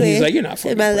 exactly. And then he's like, you're not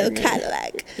fucking in my pregnant. little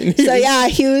Cadillac. So yeah,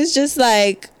 he was just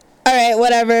like, all right,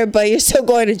 whatever, but you're still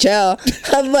going to jail.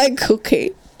 I'm like,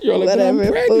 okay, you're like, whatever.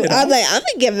 I'm pregnant. I'm like, I'm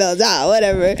gonna give those out,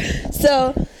 whatever.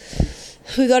 So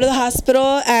we go to the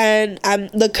hospital, and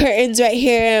the curtain's right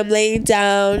here. I'm laying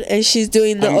down, and she's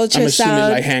doing the ultrasound. I'm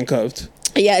assuming like handcuffed.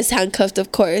 Yes, handcuffed,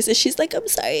 of course. And she's like, I'm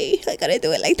sorry, I gotta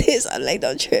do it like this. I'm like,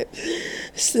 don't trip.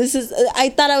 So I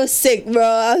thought I was sick, bro.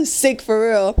 I was sick for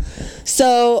real.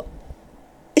 So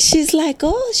she's like,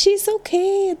 oh, she's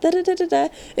okay. Da, da, da, da, da.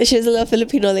 And she's a little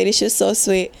Filipino lady. She was so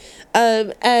sweet.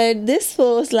 And this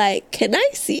fool was like, can I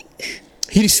see?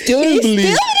 He still didn't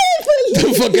believe.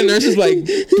 The fucking nurse is like,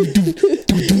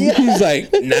 yeah. He's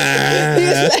like, nah.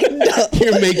 He's like, no.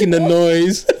 You're making the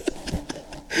noise.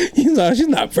 He's like, she's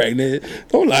not pregnant.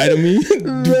 Don't lie to me.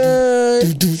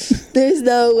 There's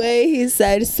no way, he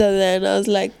said. So then I was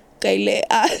like,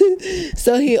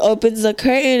 so he opens the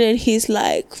curtain and he's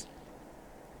like,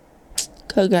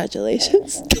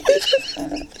 congratulations.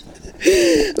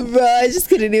 Bro, I just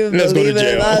couldn't even believe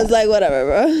it. I was like, whatever,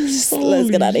 bro.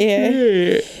 Let's get out of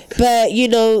here. But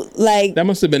that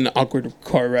must have been an awkward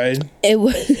car ride. It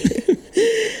was.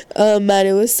 Oh man,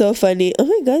 it was so funny. Oh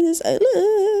my god, this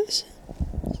eyelash.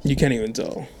 You can't even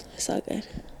tell. It's all good.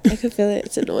 I can feel it.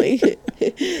 It's annoying.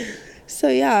 So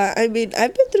yeah, I mean,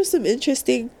 I've been through some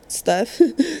interesting stuff,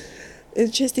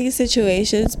 interesting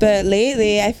situations, but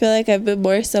lately I feel like I've been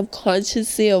more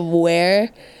subconsciously aware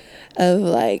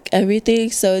of everything.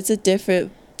 So it's a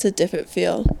different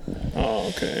feel. Oh,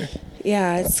 okay.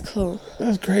 Yeah, it's cool.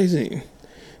 That's crazy.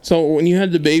 So when you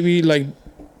had the baby,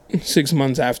 6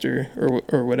 months after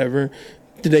or whatever,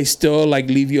 did they still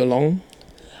leave you alone?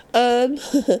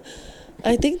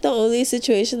 I think the only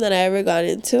situation that I ever got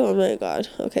into, oh my god,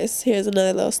 okay, so here's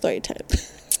another little story time.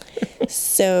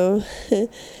 So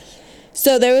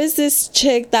there was this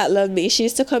chick that loved me. She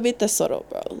used to call me Tesoro,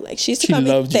 bro. She used to call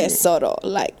me Tesoro.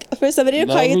 For somebody to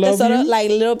call you Tesoro,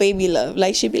 little baby love.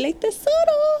 She'd be like,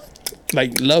 Tesoro.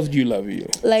 Loved you.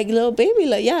 Little baby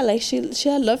love. Yeah, she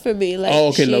had love for me.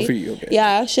 Love for you. Okay.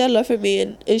 Yeah, she had love for me.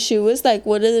 And she was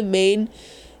one of the main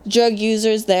drug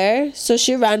users there, so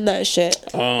she ran that shit.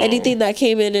 Anything that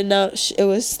came in and out, it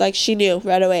was she knew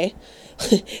right away.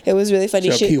 It was really funny.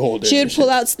 She would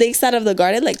pull out snakes out of the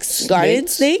garden, garden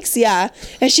snakes, yeah,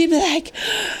 and she'd be like,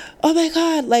 oh my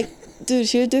god, dude,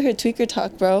 she would do her tweaker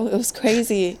talk, bro. It was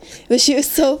crazy, but she was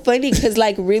so funny because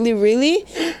really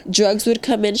drugs would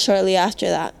come in shortly after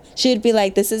that. She'd be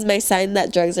like, this is my sign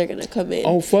that drugs are gonna come in.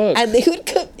 Oh fuck. And they would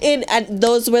come in, and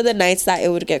those were the nights that it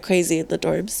would get crazy in the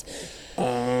dorms.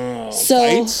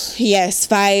 Fights? Yes,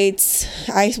 fights.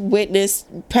 I witnessed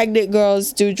pregnant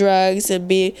girls do drugs and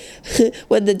be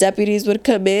when the deputies would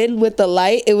come in with the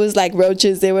light, it was like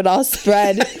roaches. They would all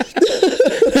spread.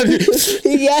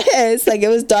 Yes, like it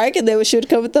was dark and she would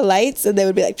come with the lights and they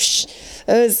would be like, psh.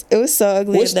 It was so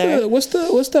ugly in there. What's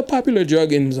the popular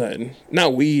drug inside?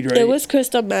 Not weed, right? It was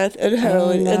crystal meth and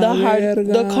heroin and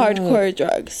the hardcore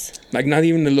drugs. Like not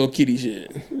even the little kitty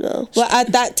shit. No, but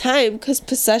at that time, because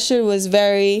possession was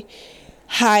very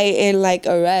high in like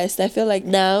arrest, I feel like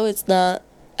now it's not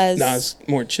as. Now it's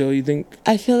more chill. You think?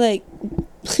 I feel like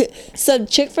some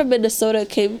chick from Minnesota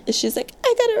came and she's like,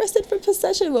 I got arrested for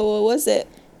possession. But what was it?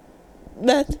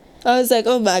 Meth. I was like,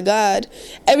 oh my god,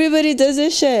 everybody does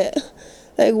this shit.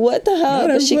 Like, what the hell?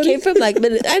 But she came from like,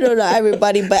 I don't know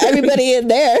everybody, but everybody in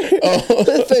there.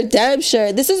 Oh. For damn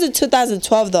sure. This is in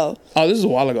 2012 though. Oh, this is a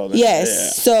while ago then. Yes.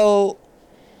 Yeah. So,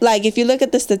 like, if you look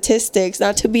at the statistics,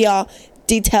 not to be all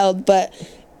detailed, but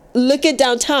look at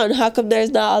downtown. How come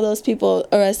there's not all those people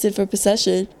arrested for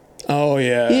possession? Oh,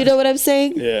 yeah. You know what I'm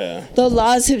saying? Yeah. The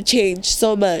laws have changed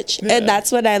so much. Yeah. And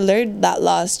that's when I learned that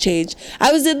laws changed.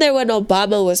 I was in there when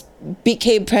Obama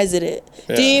became president.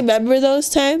 Yeah. Do you remember those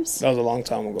times? That was a long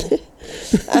time ago.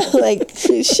 I'm like,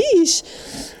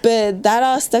 sheesh. But that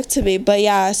all stuck to me. But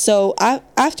yeah, so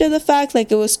after the fact,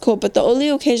 like, it was cool. But the only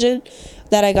occasion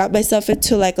that I got myself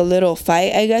into, like, a little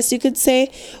fight, I guess you could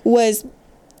say, was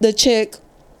the chick.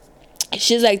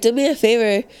 She's like, do me a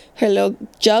favor. Her little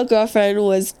jail girlfriend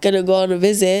was gonna go on a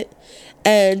visit,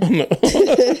 and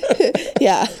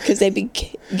yeah, because they be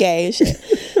gay and shit.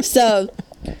 So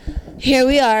here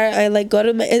we are. I like go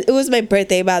to it was my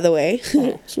birthday, by the way.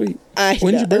 Oh, sweet. When's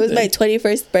your birthday? It was my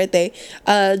 21st birthday,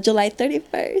 July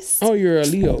 31st. Oh, you're a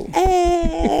Leo.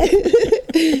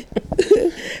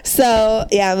 So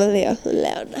yeah, I'm a Leo.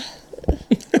 Leona.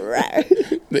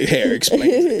 The hair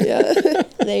explains. Yeah.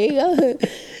 There you go.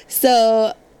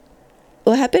 So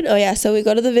what happened? Oh yeah, so we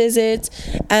go to the visit,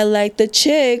 and like the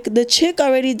chick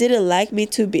already didn't like me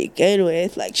to begin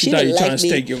with. Like she thought you were trying to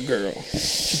take your girl.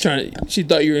 She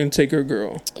thought you were gonna take her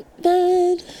girl.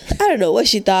 Man, I don't know what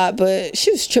she thought, but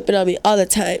she was tripping on me all the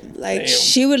time. Like, damn.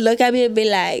 She would look at me and be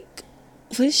like,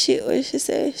 what did she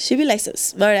say? She'd be like some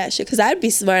smart ass shit, because I'd be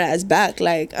smart ass back.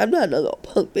 Like, I'm not no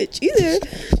punk bitch either.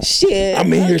 Shit.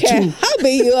 I'm in here too. How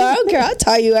big you are. I don't care how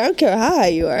tall you are. I don't care how high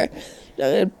you are.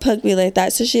 Don't punk me like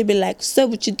that. So she'd be like, so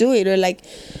what you doing? Or like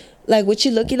what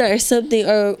you looking at or something,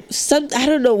 or some, I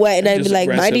don't know what. And I'd be like,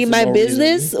 minding my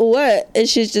business or what? And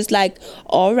she's just like,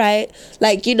 all right,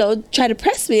 like, you know, try to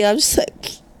press me. I'm just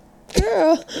like,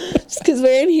 girl, just because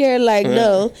we're in here, like,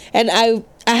 no. And I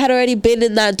had already been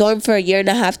in that dorm for 1.5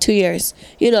 years, 2 years,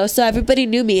 you know, so everybody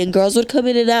knew me, and girls would come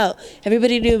in and out.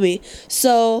 Everybody knew me.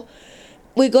 So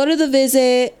we go to the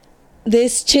visit.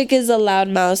 This chick is a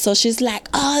loudmouth, so she's like,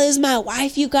 oh, this is my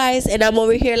wife, you guys. And I'm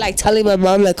over here like telling my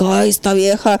mom, like, oh, esta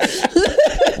vieja.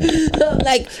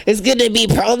 Like, it's gonna be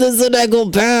problems when I go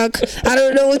back. I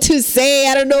don't know what to say.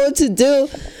 I don't know what to do.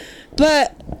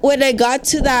 But when I got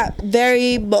to that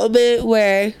very moment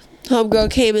where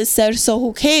homegirl came and said, so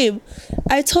who came?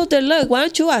 I told her, look, why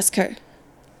don't you ask her?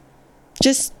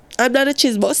 Just, I'm not a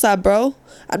chismosa, bro.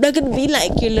 I'm not gonna be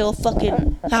like your little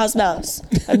fucking house mouse.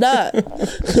 I'm not.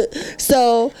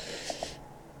 So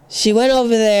she went over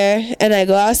there, and I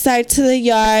go outside to the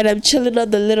yard. I'm chilling on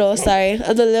the little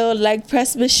leg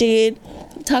press machine.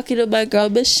 I'm talking to my girl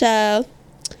Michelle.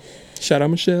 Shout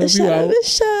out Michelle. Shout out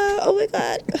Michelle. Oh my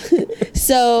god.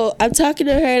 So I'm talking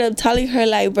to her, and I'm telling her,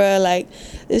 like, bro, like,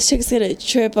 this chick's gonna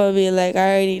trip on me. Like,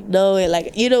 I already know it.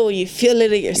 Like, you know when you feel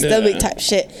it in your stomach type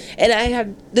shit.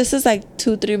 And this is like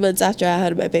 2-3 months after I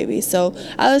had my baby, so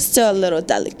I was still a little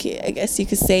delicate, I guess you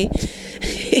could say.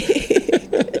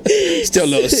 Still a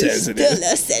little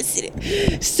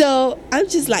sensitive. So I'm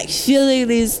just like feeling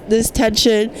this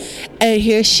tension, and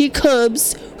here she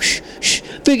comes,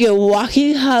 freaking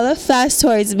walking hella fast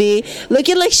towards me,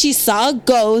 looking like she saw a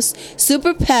ghost,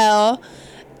 super pale.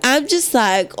 I'm just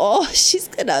like, oh, she's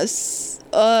gonna so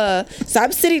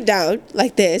I'm sitting down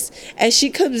like this, and she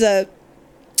comes up.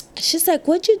 She's like,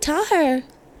 what'd you tell her?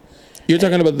 You're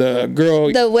talking about the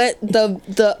girl.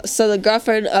 So the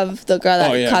girlfriend of the girl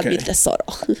that called me Tesoro.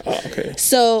 Oh, okay.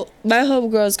 So my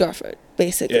homegirl's girlfriend,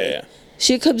 basically. Yeah.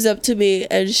 She comes up to me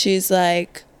and she's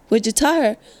like, what'd you tell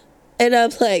her? And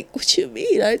I'm like, what you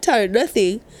mean? I didn't tell her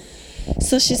nothing.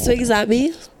 So she swings at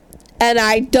me, and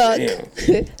I duck.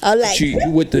 I'm like, you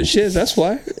with the shits, that's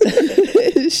why.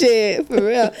 Shit, for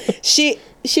real. She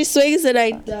swings and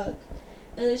I duck.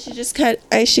 And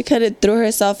then she kind of threw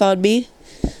herself on me.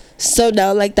 So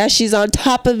now, like that, she's on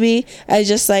top of me. I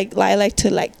just like I like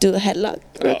to like do a headlock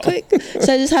real quick.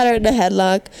 So I just had her in a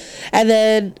headlock, and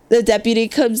then the deputy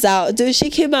comes out. Dude,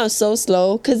 she came out so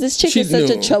slow because this chick is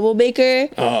such a troublemaker.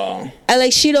 And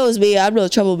like she knows me, I'm no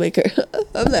troublemaker.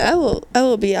 I'm like I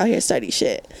won't be out here starting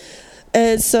shit.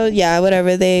 And so yeah,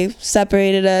 whatever, they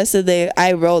separated us, and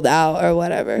I rolled out or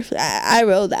whatever. I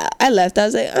rolled out. I left. I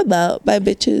was like, I'm out. Bye,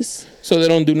 bitches. So they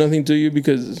don't do nothing to you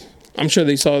because I'm sure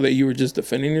they saw that you were just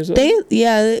defending yourself. They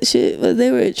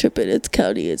were tripping. It's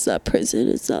county. It's not prison.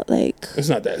 It's not like. It's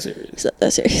not that serious. It's not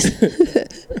that serious.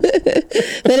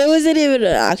 But it wasn't even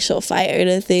an actual fight or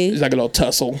anything. It's like a little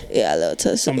tussle. Yeah, a little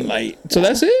tussle. Some light. So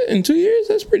that's it in 2 years.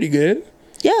 That's pretty good.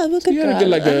 Yeah, I'm a good girl. Good,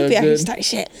 like a good start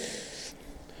shit.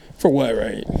 For what,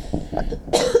 right?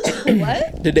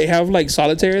 What? Did they have like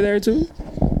solitaire there too?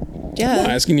 Yeah.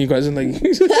 I'm asking you questions like.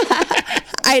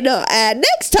 I know.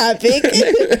 Next topic.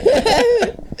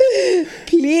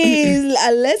 Please,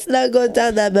 let's not go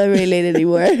down that memory lane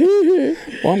anymore.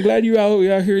 Well, I'm glad you're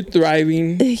out here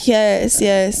thriving. Yes.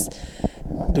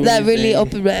 That really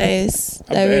opened my eyes.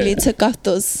 That really took off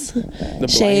those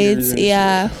shades.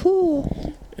 Yeah.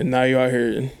 And now you're out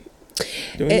here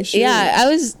doing shit. Yeah, I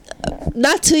was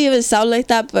not to even sound like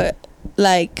that, but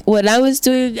like when I was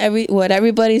doing what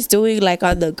everybody's doing, like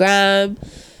on the gram,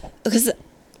 because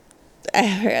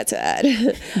I forgot to add,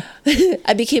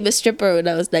 I became a stripper when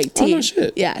I was 19. Oh, no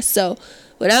shit. Yeah, so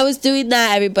when I was doing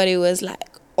that, everybody was like,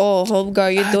 "Oh,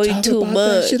 homegirl, you're doing too much."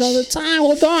 That shit all the time.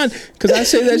 Hold on, because I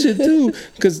say that shit too.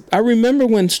 Because I remember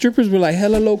when strippers were like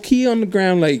hella low key on the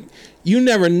ground, like. You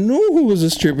never knew who was a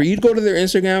stripper. You'd go to their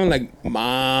Instagram and like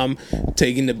mom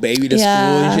taking the baby to school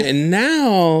and shit. And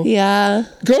now,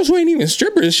 girls who ain't even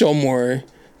strippers show more.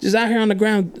 Just out here on the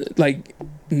ground, like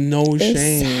no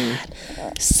shame. Sad.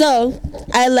 So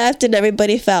I left and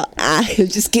everybody felt. I'm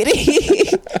just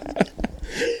kidding.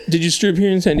 Did you strip here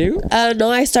in San Diego?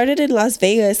 No, I started in Las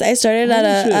Vegas. I started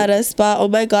at a spot. Oh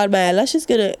my god, my eyelash is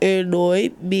gonna annoy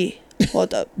me.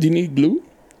 Hold up. Do you need glue?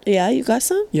 Yeah, you got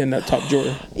some? Yeah, in that top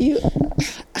drawer.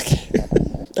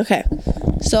 Okay.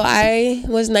 So I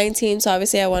was 19, so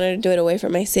obviously I wanted to do it away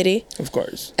from my city. Of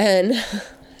course. And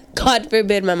God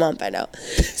forbid my mom find out.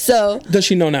 So does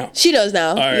she know now? She knows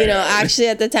now. Right. You know, actually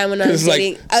at the time when I was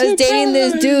dating,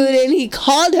 this dude, and he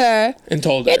called her and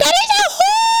told her, "Your daddy's a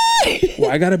whore."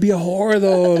 Well, I gotta be a whore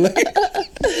though.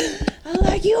 I'm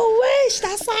like, you wish.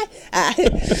 That's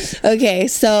not. Okay,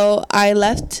 so I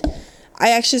left.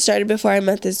 I actually started before I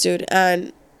met this dude,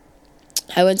 and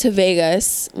I went to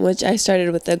Vegas, which I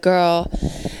started with a girl,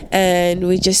 and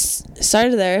we just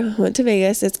started there. Went to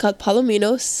Vegas. It's called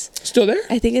Palominos. Still there?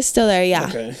 I think it's still there. Yeah.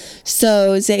 Okay.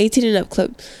 So it's an 18 and up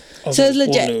club. Oh, so it's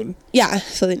legit. Nude. Yeah,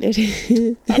 fully nude.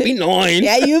 I be knowing.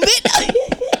 Yeah, you be.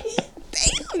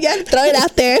 Yeah, throw it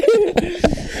out there.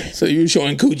 So you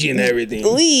showing coochie and everything.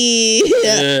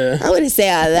 Yeah. I wouldn't say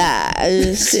all that.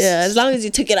 As long as you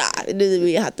took it off, it doesn't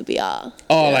mean you have to be all.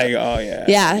 Oh, yeah.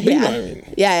 Yeah. You know what I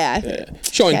mean. Yeah.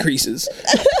 Showing creases.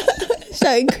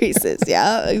 Showing creases.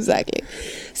 Yeah, exactly.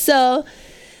 So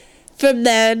from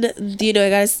then, you know,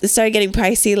 it started getting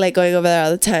pricey, like going over there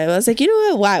all the time. I was like, you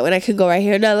know what? Why? When I could go right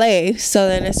here in LA. So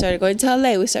then I started going to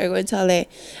LA. We started going to LA,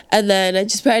 and then I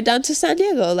just brought it down to San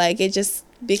Diego. Like it just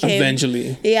became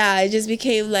eventually. Yeah, it just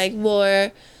became like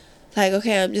more like,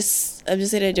 okay, I'm just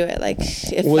gonna do it. Like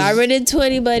if I run into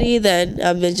anybody, then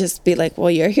I'm gonna just be like,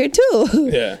 well, you're here too.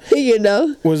 Yeah. You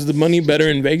know. Was the money better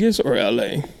in Vegas or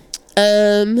LA?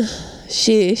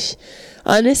 Sheesh.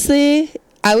 Honestly,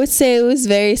 I would say it was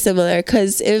very similar,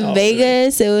 because in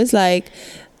Vegas, it was like,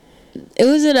 it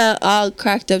wasn't all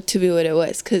cracked up to be what it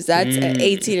was, because that's an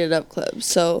 18 and up club.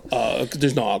 So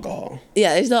there's no alcohol.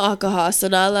 Yeah, there's no alcohol, so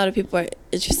not a lot of people are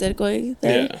interested in going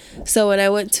there. Yeah. So when I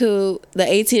went to the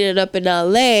 18 and up in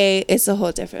LA, it's a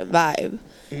whole different vibe.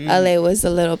 LA was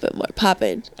a little bit more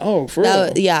popping. Oh, for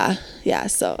real? Yeah.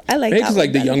 So I like that. It's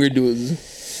like the younger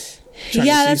dudes.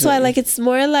 Yeah, that's why, like, it's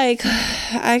more like,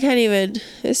 I can't even,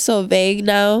 it's so vague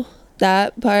now,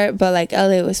 that part, but like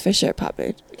LA was for sure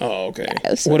popping. Oh, okay.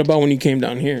 Yeah, what about when you came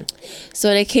down here? So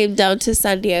when I came down to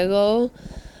San Diego,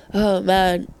 oh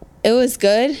man, it was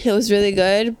good. It was really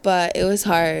good, but it was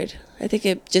hard. I think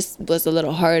it just was a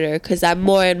little harder because I'm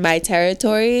more in my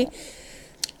territory.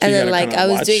 And then, like, I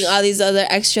was doing all these other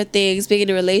extra things, being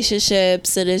in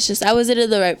relationships, and it's just, I wasn't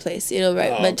in the right place, you know,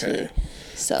 mentally. Okay.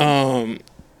 So.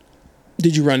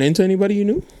 Did you run into anybody you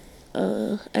knew?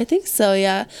 I think so,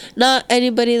 yeah. Not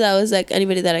anybody that was, like,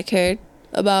 anybody that I cared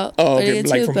about. Oh, okay,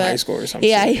 like from high school or something.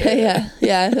 Yeah,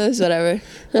 it was whatever.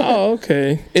 Oh,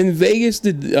 okay. In Vegas,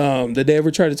 did they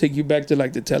ever try to take you back to,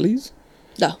 like, the tellies?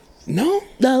 No. No?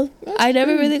 No. I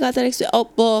never really got that experience. Oh,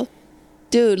 well,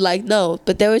 dude, like, no.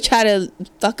 But they would try to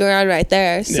fuck around right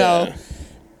there. So Yeah.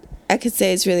 I could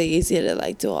say it's really easy to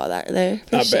like do all that there.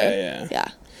 For Not sure. bad,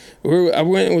 yeah. Yeah. I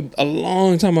went with a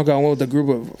long time ago. I went with a group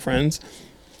of friends,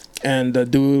 and the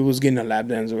dude was getting a lap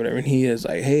dance or whatever, and he is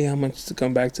like, "Hey, how much to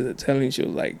come back to the hotel?" And she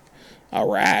was like, "A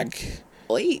rack."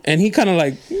 Wait. And he kind of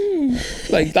like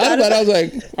thought about it. I was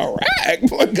like, "A rack,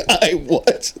 my guy,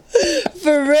 what?"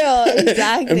 For real,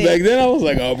 exactly. And back then I was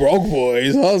like, "Oh, broke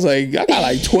boys." I was like, "I got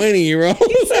like 20, bro."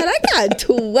 He said, "I got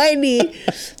 20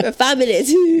 for 5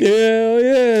 minutes."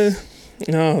 Yeah.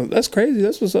 No, that's crazy.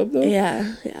 That's what's up though.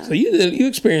 Yeah. So you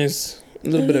experienced a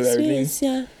little bit of everything.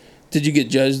 Yeah. Did you get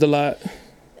judged a lot?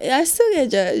 I still get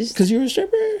judged. Because you were a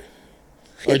stripper?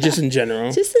 Or just in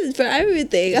general? Just for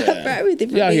everything. Yeah. For everything.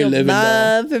 For You out being here a living,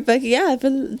 mom, for fucking,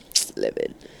 for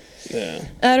living. Yeah.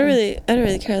 I don't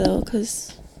really care though,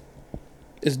 because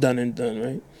It's done and done,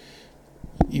 right?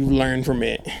 You learned from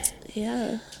it.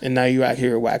 yeah. And now you out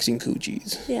here waxing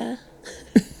coochies. Yeah.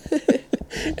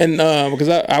 And because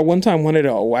I one time wanted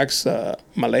to wax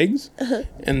my legs,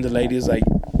 and the lady's like,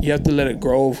 you have to let it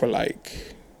grow for like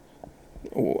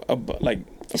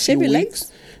a Shave few your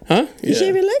weeks. legs? Huh? You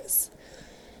shave your legs?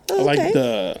 I Oh, like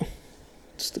okay.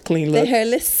 just the clean The look.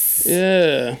 hairless.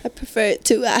 Yeah. I prefer it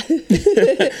too.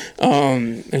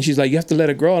 And she's like, you have to let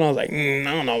it grow, and I was like, I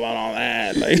don't know about all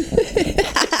that. Like,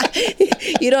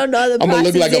 You don't know the I'm gonna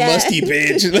process look like yet. a musty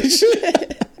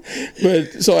bitch.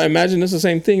 But so I imagine it's the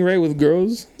same thing, right? With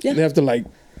girls, Yeah. they have to like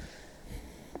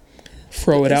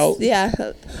throw it out. Yeah.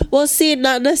 Well, see,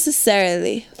 not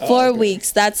necessarily. 4 okay.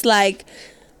 weeks. That's like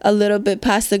a little bit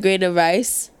past the grain of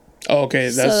rice. Oh, okay,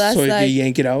 that's so you like- can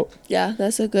yank it out. Yeah,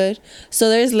 that's a good. So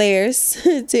there's layers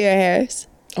to your hairs.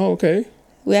 Oh, okay.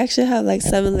 We actually have like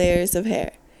 7 layers of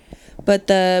hair, but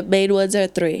the main ones are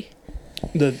 3.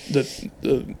 The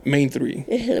main 3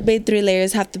 The main 3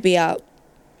 layers have to be out.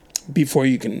 before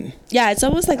you can. Yeah, it's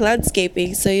almost like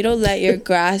landscaping. So you don't let your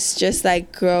grass just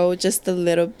like grow just a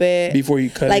little bit. Before you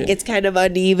cut like it. it's kind of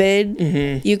uneven.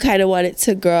 Mm-hmm. You kind of want it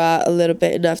to grow out a little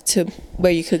bit enough to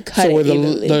where you could cut So it where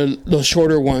evenly. the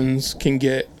shorter ones can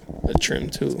get a trim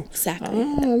too. Exactly.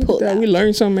 Oh, look Pull at that. that. We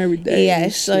learn something every day.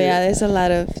 Yes. So Shit. yeah, there's a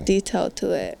lot of detail to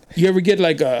it. You ever get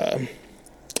like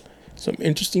some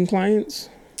interesting clients?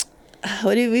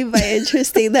 What do you mean by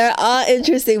interesting? They're all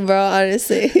interesting, bro.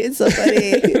 Honestly, it's so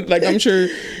funny. Like I'm sure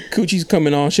coochies come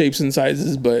in all shapes and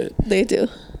sizes, but They do.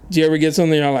 do you ever get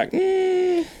something you're like,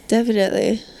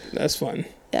 Definitely. that's fun.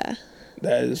 Yeah.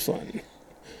 That is fun.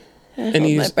 I And hold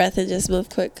you my use- breath and just move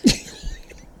quick.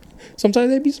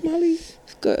 Sometimes they be smelly.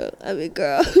 Girl,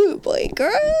 boy,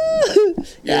 girl.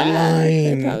 You're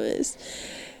lying. I promise.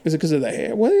 Is it because of the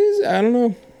hair? What is it? I don't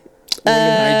know.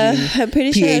 Women hygiene, I'm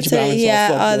pretty pH sure balance,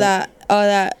 it's all fucked up. all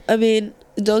that. I mean,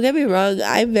 don't get me wrong.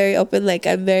 I'm very open. Like,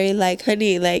 I'm very like,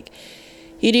 honey, like,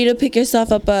 you need to pick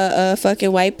yourself up a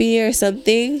fucking wipey or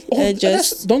something Oh, and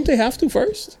just. don't they have to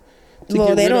first? To Well,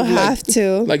 get they rid don't of, like- have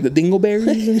to. Like the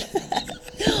dingleberries.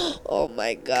 And Oh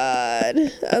my god,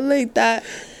 I'm like that.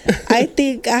 I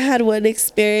think I had one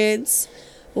experience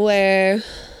where,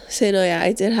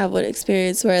 I did have one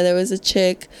experience where there was a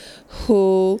chick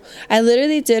who I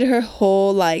literally did her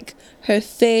whole, like, her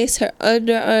face, her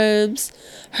underarms,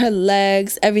 her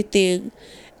legs, everything.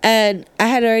 And I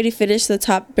had already finished the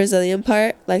top Brazilian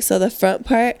part, like, so the front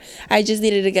part. I just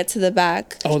needed to get to the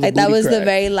back. Oh, the like, that booty was the crack.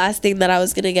 very last thing that I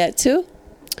was gonna get to.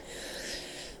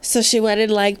 So she went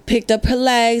and like picked up her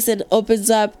legs and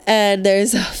opens up, and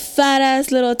there's a fat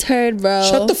ass little turd, bro.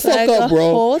 Shut the fuck like up, bro.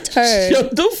 A whole turd.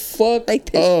 Shut the fuck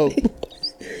Like this up.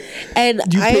 And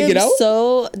Do you I pick am it out?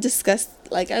 so disgusted.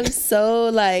 Like, I'm so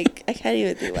like, I can't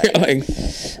even think about it.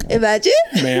 Like, Imagine.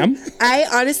 ma'am.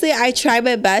 I try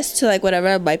my best to, like, whenever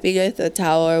I'm wiping with a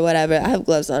towel or whatever. I have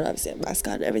gloves on, obviously, a mask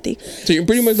on and everything. So you're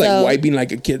pretty much like So- wiping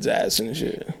like a kid's ass and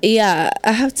shit. Yeah,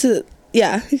 I have to.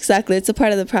 Yeah, exactly. It's a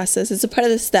part of the process. It's a part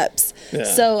of the steps. Yeah.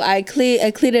 So I cleaned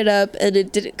it up, and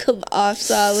it didn't come off.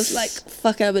 So I was like,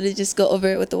 "Fuck, I'm gonna just go over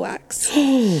it with the wax."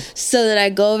 So then I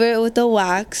go over it with the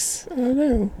wax, I don't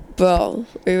know. bro.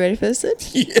 Are you ready for this?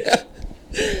 Yeah.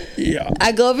 Yeah.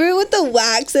 I go over it with the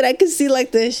wax, and I can see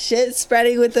like the shit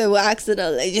spreading with the wax, and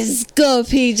I'm like, "Just go,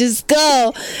 P, just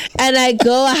go." And I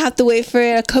go. I have to wait for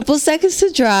it a couple seconds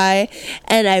to dry,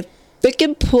 and I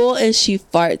freaking pull, and she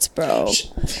farts, bro.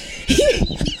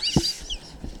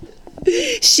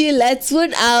 She lets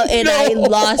one out, and I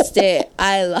lost it.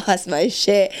 I lost my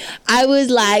shit. I was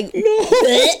like,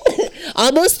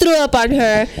 almost threw up on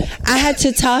her. I had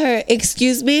to tell her,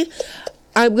 "Excuse me,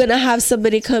 I'm gonna have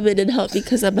somebody come in and help me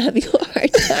because I'm having a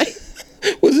hard time."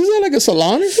 Was this at like a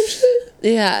salon or some shit?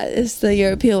 Yeah, it's the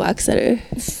European Wax Center.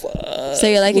 Fuck. So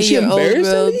you're like was in she your own embarrassed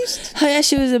at room. least? Oh yeah,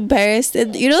 she was embarrassed,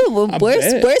 and you know the I worst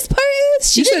bet. part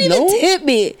is she You didn't said even no? tip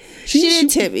me. She didn't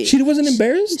tip me. She wasn't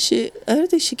embarrassed? I don't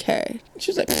think she cared.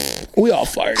 She was like, we all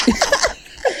fired.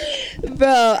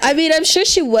 Bro, I mean, I'm sure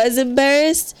she was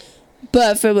embarrassed,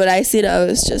 but from what I seen, I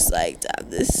was just like, damn,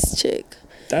 this chick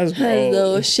That's has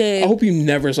no shame. I hope you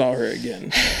never saw her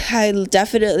again. I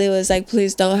definitely was like,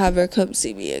 please don't have her come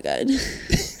see me again.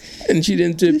 And she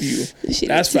didn't tip you.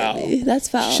 That's tip foul. me. That's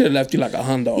foul. She should have left you like a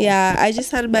hundo. Yeah, I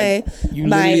just had my You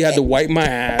literally had to wipe my I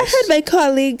ass. had my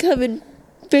colleague come and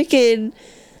freaking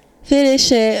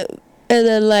finish it, and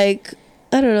then like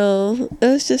I don't know, it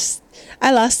was just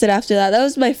I lost it after that. That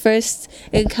was my first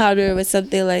encounter with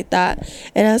something like that,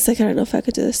 and I was like, I don't know if I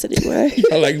could do this anymore.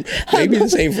 Like, maybe the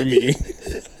same for me.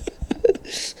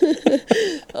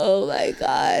 Oh my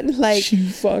god, like She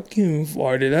fucking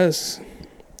farted us.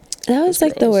 that was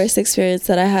like the gross. worst experience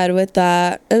that I had with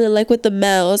that. And then like with the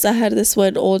males, I had this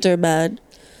one older man.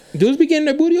 Dudes be getting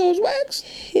their booty holes waxed?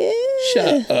 Yeah.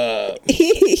 Shut up.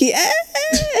 Yeah.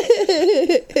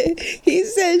 He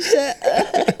said shut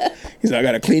up. He's like, I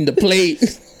gotta clean the plate.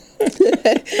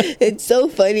 It's so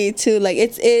funny too. Like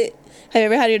have you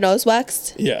ever had your nose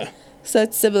waxed? Yeah. So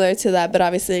it's similar to that, but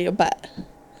obviously in your butt.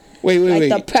 Wait. Like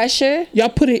the pressure. Y'all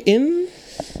put it in?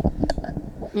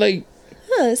 Like,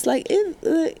 Yeah, it's like in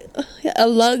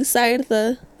alongside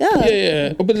the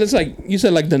yeah. But it's like, you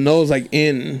said like the nose, like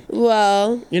in.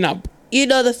 Well, You're not. you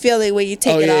know the feeling when you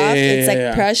take Oh, it yeah, off. yeah, It's like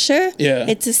yeah. pressure. Yeah.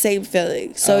 It's the same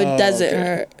feeling, so Oh, it doesn't okay.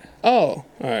 hurt. Oh, all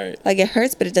right. Like it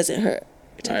hurts, but it doesn't hurt.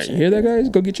 All right, you hear that, guys?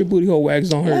 Go get your booty hole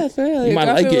waxed. Don't hurt. Yeah, for real. You Your might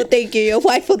girlfriend like will it. thank you. Your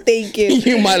wife will thank you.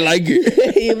 You might like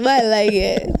it. You might like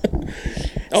it.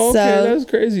 Okay, So- that's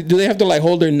crazy. Do they have to like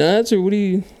hold their nuts, or what do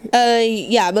you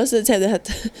Yeah, most of the time they have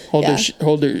to hold yeah.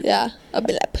 hold their? Yeah, I'll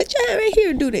be like, put your hand right here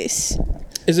and do this.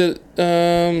 Is it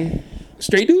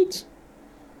straight dudes?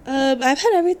 I've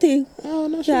had everything. Oh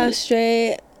no, Yeah,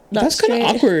 straight. Not that's kind straight.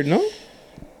 of awkward, no?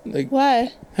 Like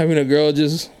Why? having a girl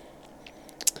just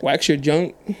wax your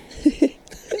junk.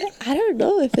 I don't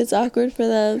know if it's awkward for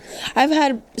them. I've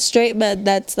had straight men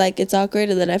that's like it's awkward,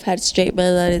 and then I've had straight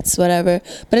men that it's whatever.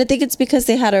 But I think it's because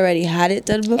they had already had it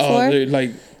done Oh, before. they're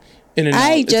like in and out.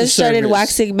 I It's a just started service.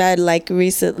 waxing men like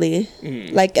recently,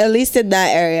 like at least in that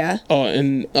area. Oh,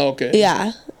 and okay.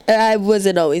 Yeah, I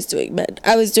wasn't always doing men.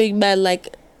 I was doing men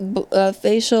like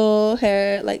facial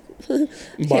hair, like hair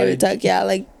Body. tuck. Yeah,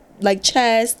 like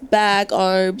chest, back,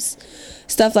 arms,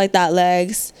 stuff like that,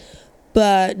 legs,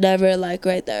 but never like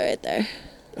right there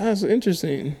That's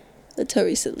interesting. until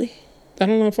recently. I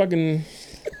don't know if I can.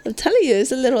 I'm telling you,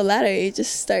 it's a little ladder. You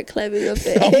just start climbing up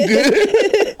it. I'm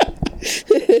good.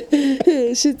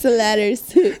 Shoots the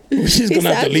ladders. We're just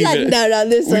gonna have to leave it. No,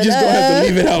 this We're one. just gonna have to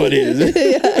leave it how it is.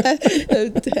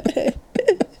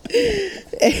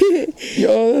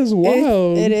 Yo, that's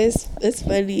wild. It is. It's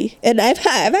funny, and I've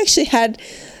actually had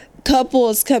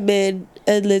couples come in,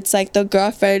 and it's like the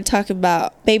girlfriend talking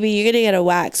about, baby, you're gonna get a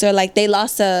wax, or like they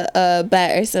lost a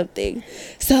bet or something.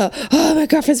 So, oh, my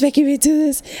girlfriend's making me do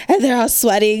this, and they're all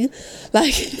sweating,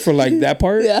 like For like that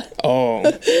part. Yeah. Oh.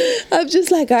 I'm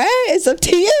just like, all right, it's up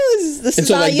to you. This And is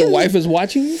so all like you. the wife is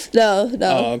watching. No,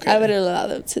 Oh, okay. I wouldn't allow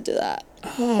them to do that.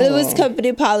 Oh. It was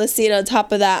company policy, and on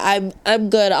top of that, I'm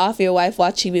good off your wife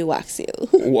watching me wax you.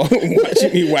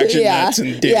 Watching me wax your nuts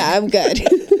and dick. Yeah, I'm good.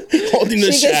 Holding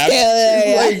the She can shaft. stay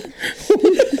there,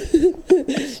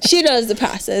 Like, She knows the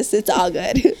process. It's all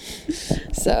good.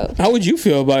 So how would you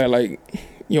feel about like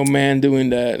your man doing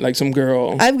that? Like some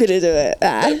girl. I'm gonna do it.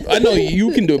 I know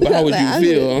you can do it, but how would you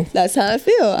feel? That's how I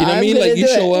feel. You know what I mean? Like you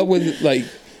show up with like,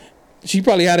 she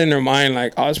probably had in her mind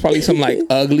like, oh, it's probably some like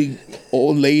ugly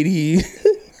old lady.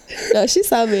 No, she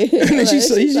saw me. And then she's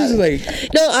She saw just me. like,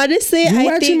 No, honestly, you I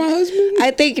waxing think my husband?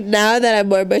 I think now that I'm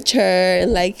more mature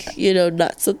and like, you know,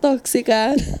 not so toxic,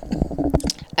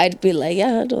 I'd be like, yeah,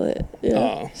 handle it. Yeah,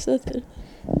 Oh. it's nothing.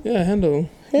 Yeah, handle.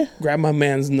 Yeah. Grab my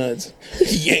man's nuts.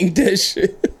 Yank that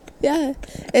shit. Yeah,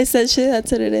 essentially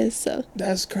that's what it is. So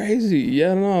That's crazy.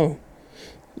 Yeah, I don't know.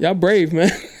 Y'all brave,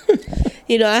 man.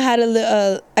 you know, I had a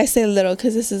little. I say little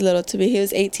because this is little to me. He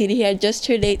was 18. He had just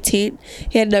turned 18.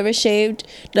 He had never shaved,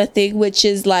 nothing, which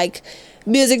is like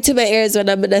music to my ears when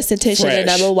I'm an esthetician and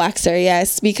Fresh. I'm a waxer.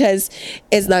 Yes, because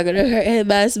it's not gonna hurt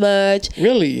him as much.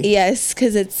 Really? Yes,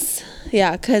 because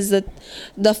because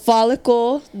the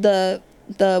follicle, the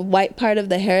white part of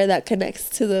the hair that connects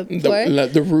to the pore,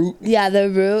 The root. yeah, the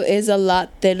root is a lot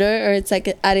thinner, or it's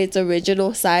like at its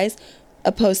original size,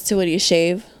 opposed to when you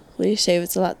shave. When you shave,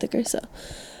 it's a lot thicker. So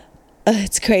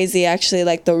It's crazy, actually,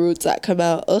 like the roots that come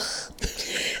out. Ugh.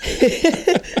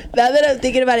 Now that I'm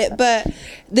thinking about it. But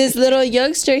this little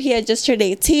youngster, he had just turned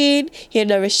 18. He had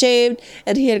never shaved.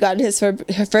 And he had gotten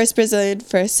her first Brazilian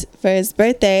for his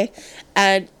birthday.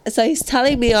 And so he's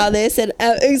telling me all this. And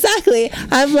exactly,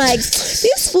 I'm like,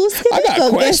 these fools can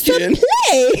go get some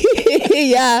play.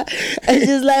 Yeah. And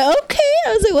just like, okay.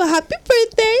 I was like, well, happy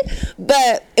birthday.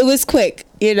 But it was quick.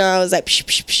 You know, I was like, psh,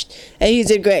 psh, psh, and he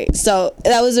did great. So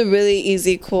that was a really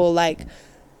easy, cool, like,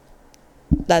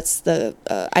 that's the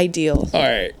ideal. All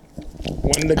right.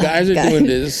 When the guys are doing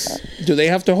this, do they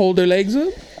have to hold their legs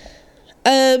up?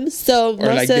 So or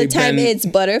most like of the time it's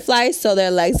butterflies, so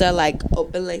their legs are like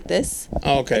open like this.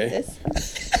 Oh, okay. Like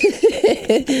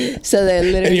this. So they're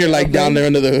literally. And you're like open. Down there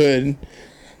under the hood.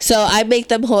 So I make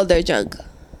them hold their junk.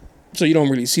 So you don't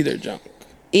really see their junk.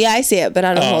 Yeah, I see it, but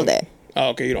I don't hold it.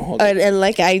 Oh, okay, you don't hold it. And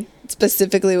like I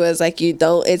specifically was like, you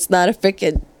don't. It's not a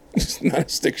freaking. It's not a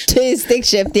stick shift. Stick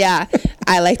shift, yeah.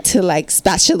 I like to like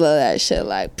spatula that shit,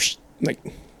 like. Psh. Like,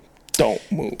 don't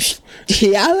move.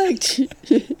 Yeah, I like.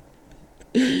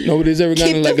 Nobody's ever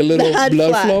gotten like a little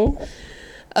blood flow.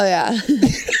 Oh yeah.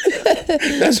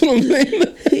 That's what I'm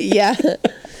saying. Yeah.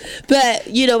 But,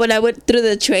 you know, when I went through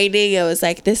the training, it was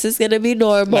like, this is going to be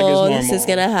normal. Like this is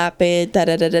going to happen. Da,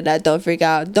 da, da, da, da. Don't freak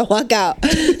out. Don't walk out.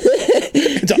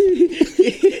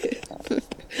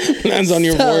 Lands on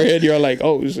your forehead. You're like,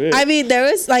 oh, shit. I mean, there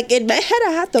was, like, in my head,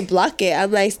 I had to block it.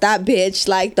 I'm like, stop, bitch.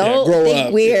 Like, don't think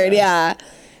up. Weird. Yeah.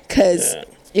 Because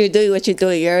you're doing what you're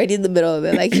doing. You're already in the middle of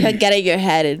it. Like, you can't get in your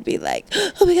head and be like,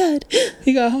 oh, my God.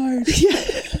 He got hard.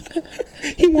 Yeah.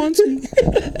 He wants me.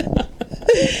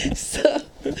 So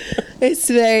it's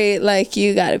very like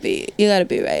you gotta be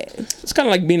right. It's kind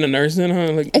of like being a nurse then,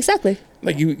 huh? Like exactly.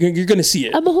 Like you're gonna see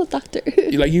it. I'm a whole doctor.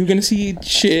 You're gonna see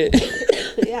shit.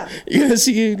 Yeah. You're gonna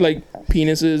see like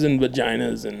penises and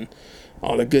vaginas and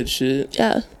all the good shit.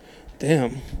 Yeah.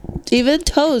 Damn. Even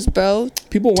toes, bro.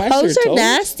 People wax their toes. Toes are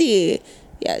nasty.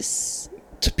 Yes.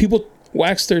 People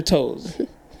wax their toes.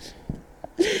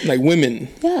 Like women.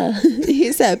 Yeah.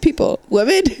 He said people.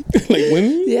 Women. Like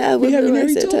women? Yeah, women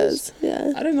wax their toes.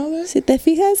 Yeah. I didn't know that. Si te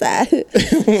fijas,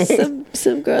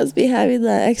 some girls be having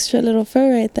that extra little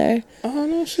fur right there. Oh,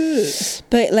 no shit.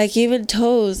 But like even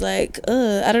toes, like,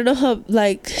 I don't know how,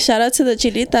 like, shout out to the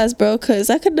chinitas, bro,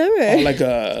 because I could never. Oh, like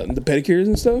the pedicures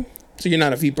and stuff? So you're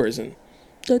not a feet person?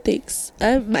 No thanks.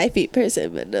 I'm my feet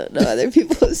person, but no other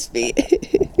people's feet.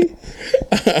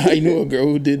 I knew a girl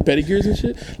who did pedicures and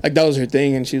shit. Like that was her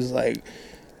thing, and she was like,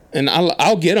 and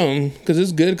I'll get them because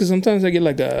it's good. Because sometimes I get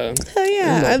like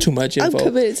too much info. I'm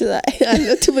committed to that. I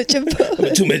know too much info.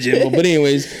 Too much info. But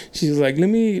anyways, she was like, let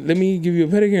me give you a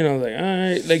pedicure, and I was like, all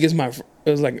right. Like it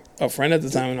was like a friend at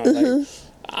the time, and I was like,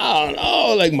 I don't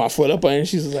know, like my foot up on it. And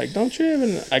she was like, don't trip.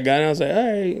 And I got it. I was like,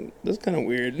 all right, that's kind of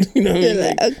weird. You know what I mean?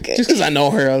 Like, okay. Just because I know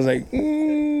her, I was like,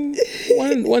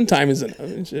 one time is enough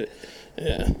and shit.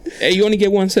 Yeah. Hey, you only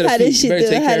get one set of feet.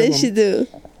 How did she do?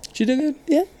 She did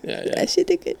good? Yeah, she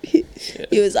did good.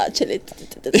 He was all chilling.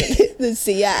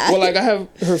 Well, like I have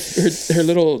her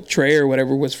little tray or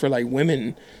whatever was for like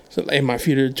women. So like my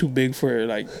feet are too big for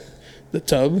like the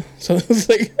tub. So it was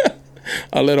like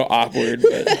a little awkward,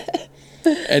 but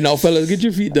and no, fellas, get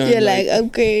your feet done. You're like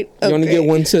upgrade. You only get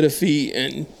one set of feet,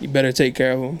 and you better take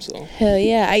care of them. So hell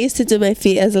yeah, I used to do my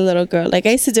feet as a little girl. Like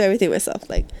I used to do everything myself.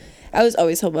 Like I was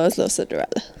always home. I was little Cinderella,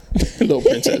 little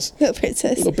princess, little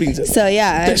princess. So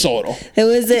yeah, tesoro.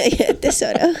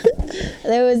 Tesoro.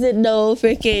 There wasn't no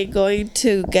freaking going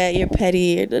to get your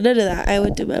petty or none of that. I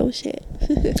would do my own shit.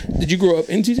 Did you grow up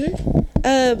in TJ?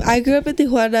 I grew up in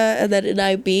Tijuana and then in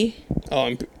IB. Oh,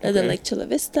 okay. And then like Chula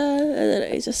Vista, and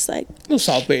then I just like the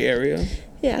South Bay area.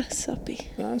 Yeah, South Bay.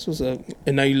 That's what's up.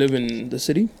 And now you live in the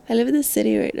city? I live in the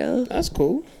city right now. That's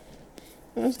cool.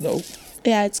 That's dope.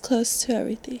 Yeah, it's close to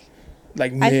everything.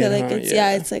 Like I feel like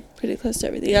it's like pretty close to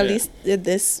everything. At least in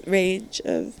this range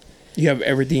of. You have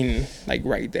everything like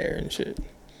right there and shit.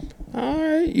 All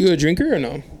right, you a drinker or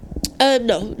no?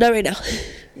 No, not right now.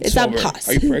 It's on pause.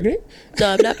 Are you pregnant?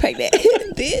 No, I'm not pregnant.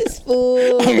 This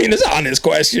fool. I mean, it's an honest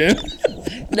question.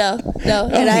 No.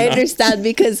 And I understand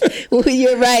because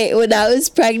you're right. When I was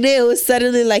pregnant, it was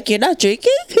suddenly like, you're not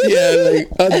drinking? Yeah,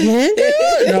 like, again?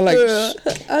 And I'm like,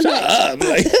 shut up.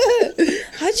 Like,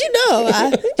 how'd you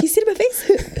know? You see it in my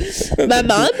face?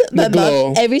 My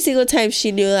mom, every single time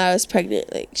she knew I was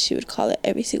pregnant, like, she would call it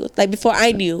every single, like, before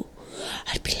I knew,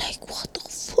 I'd be like, what the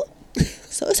fuck?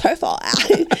 So it's her fault.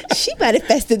 She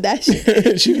manifested that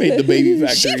shit. She made the baby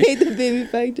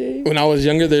factory. When I was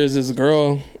younger, there's this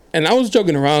girl, and I was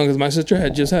joking around because my sister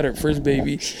had just had her first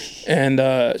baby,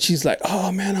 and she's like,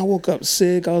 "Oh man, I woke up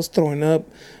sick. I was throwing up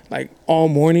like all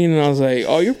morning, and I was like,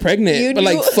 "Oh, you're pregnant," You but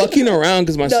like knew. fucking around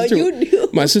because you knew.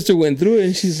 my sister went through it,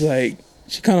 and she's like,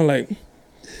 she kind of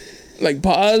like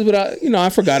paused, but I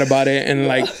forgot about it, and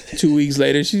like 2 weeks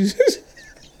later, she's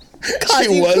Cause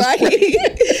you crying.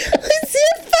 It's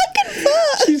your fucking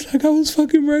fault. She's like, I was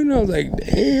fucking pregnant. I was like,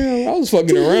 damn, I was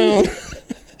fucking around.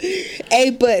 Hey,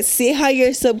 but see how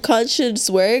your subconscious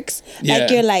works? Yeah.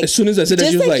 Like you're like, as soon as I said that,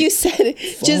 just she was like like, you said,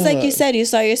 just like you said, you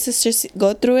saw your sister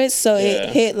go through it, so it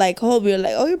hit like home. You're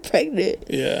like, oh, you're pregnant.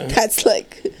 Yeah. That's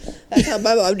how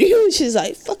my mom knew. She's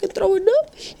like, fucking throwing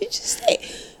up. You just say,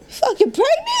 fucking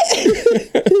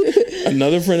pregnant.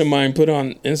 Another friend of mine put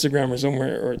on Instagram or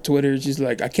somewhere or Twitter, she's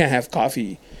like, I can't have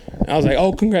coffee. And I was like,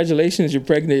 oh, congratulations, you're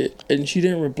pregnant. And she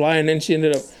didn't reply, and then she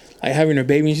ended up like having her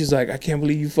baby, and she's like, I can't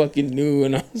believe you fucking knew.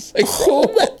 And I was like, bro.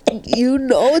 You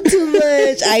know too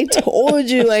much. I told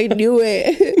you, I knew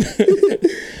it.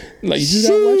 Like, you just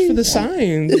gotta watch for the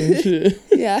signs and shit.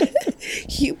 Yeah.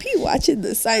 You be watching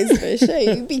the signs for sure.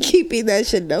 You be keeping that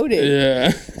shit noted.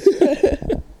 Yeah.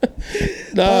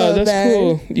 Nah, that's man.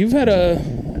 cool. You've had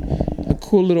a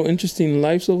cool little interesting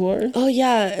life so far. Oh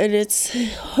yeah, and it's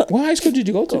What high school did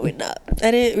you go to? going up.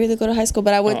 I didn't really go to high school,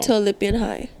 but I went Oh. to Olympian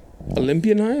High.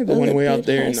 Olympian High? The one way out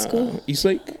there Olympian High in School.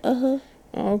 Eastlake? Uh-huh.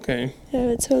 Oh, okay. Yeah, I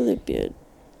went to Olympian.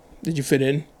 Did you fit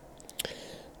in?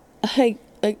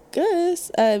 I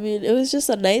guess. I mean, it was just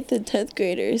a 9th and 10th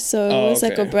graders, so it was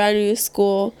like a okay. brand new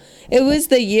school. It was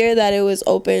the year that it was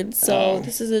open, so Oh.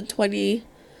 this is in 20.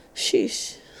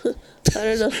 Sheesh. I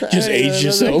don't know. Just age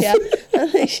yourself. Yeah.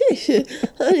 I'm like, sheesh.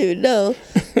 I don't even know.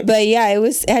 But yeah,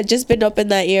 it had just been open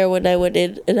that year when I went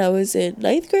in, and I was in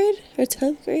 9th grade or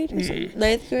 10th grade or something.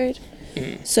 9th grade.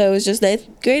 So it was just 9th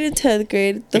grade and 10th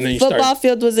grade. The And then you football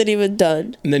field wasn't even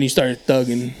done. And then you started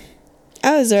thugging.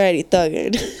 I was already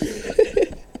thugging.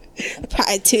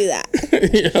 Prior to that.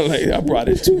 Yeah, like I brought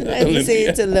it to the I was saying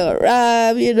Olympia. to Lil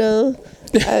Rob, you know.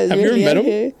 Have you ever met him?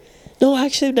 Here. No,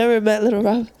 actually, I've never met Lil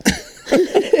Rob.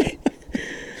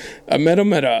 I met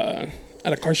him at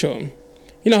a car show.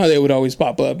 You know how they would always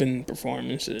pop up and perform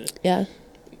and shit. Yeah.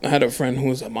 I had a friend who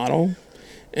was a model,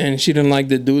 and she didn't like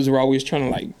the dudes who were always trying to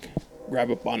like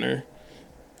grab up on her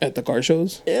at the car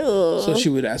shows. Ew. So she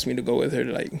would ask me to go with her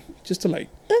to like just to like,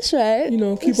 That's right. you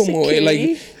know, keep them away.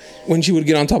 Like when she would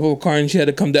get on top of a car and she had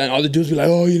to come down, all the dudes would be like,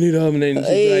 "Oh, you need help," and then she'd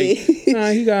be like, "Nah,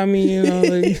 he got me," you know,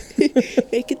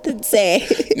 like Make it to say.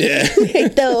 yeah.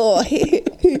 No.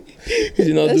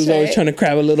 You know, That's dudes always right. trying to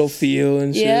grab a little feel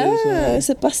and shit. Yeah.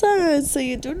 So. Se pasan. So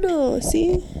you do know.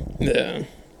 See? Yeah.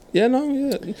 Yeah, no,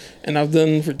 yeah. And I've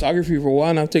done photography for a while,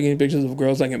 and I've taken pictures of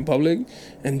girls like in public,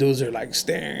 and dudes are like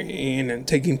staring and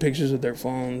taking pictures with their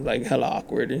phones, like hella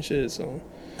awkward and shit. So,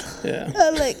 yeah.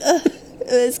 I'm like,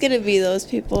 it's gonna be those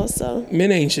people. So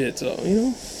Men ain't shit, so you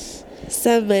know.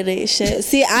 some men ain't shit.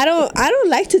 See, I don't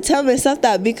like to tell myself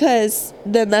that because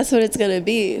then that's what it's gonna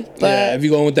be. But Yeah, if you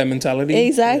go with that mentality.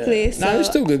 Exactly, Yeah. so- Nah, there's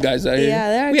still good guys out here. yeah,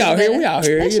 there are we good out here. men. We out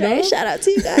here. That's You know. right. Shout out to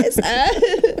you guys.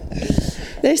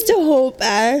 There's still hope,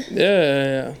 man.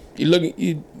 Yeah. You look.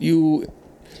 You.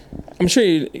 I'm sure.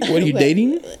 What are you Wait.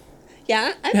 dating?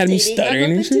 Yeah, I'm Had me dating. stuttering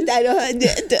I'm and open shit? to,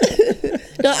 I know.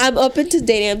 No, I'm open to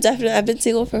dating. I've been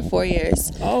single for 4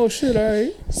 years. Oh shit! All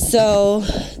right. So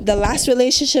the last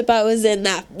relationship I was in,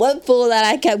 that one fool that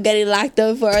I kept getting locked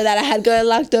up for, that I had gotten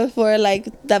locked up for, like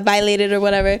that violated or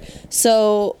whatever.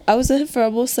 So I was with him for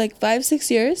almost like 5-6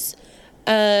 years,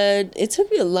 and it took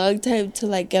me a long time to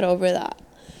like get over that.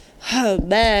 Oh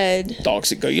man,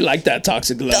 Toxic girl. You like that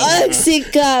toxic love? huh?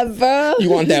 toxic guy, bro. You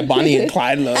want that Bonnie and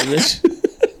Clyde love? bitch.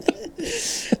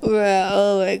 Bro,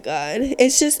 oh my god,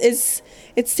 it's just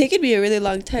it's taken me a really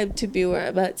long time to be where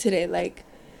I'm at today. Like,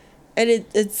 and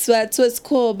that's what's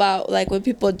cool about like when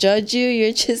people judge you,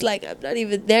 you're just like, I'm not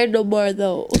even there no more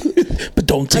though. But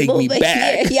don't take I'm me over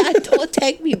back. here. Yeah, don't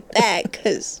take me back,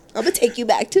 cause I'm gonna take you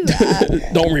back too.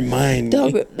 Don't remind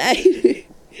Don't me. remind me.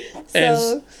 So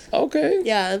As- okay.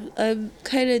 yeah, I'm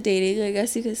kind of dating, I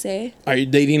guess you could say. Are you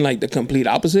dating like the complete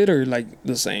opposite or like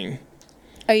the same?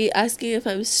 Are you asking if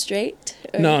I'm straight?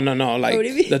 Or- No. Like what do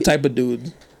you mean? the type of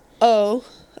dude. Oh,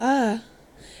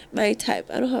 my type.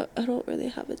 I don't really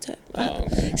have a type. Oh,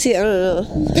 okay. See, I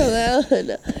don't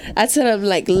know. That's what I'm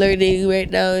like learning right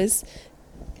now. Is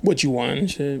What you want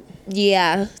and shit.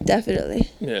 yeah, definitely.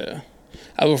 Yeah.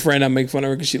 I have a friend I make fun of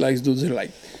her because she likes dudes that are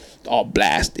like all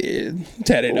blasted,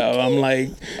 tatted up. I'm like,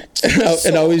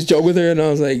 and I always joke with her, and I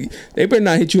was like, they better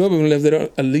not hit you up unless they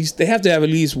don't. At least they have to have at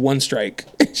least one strike.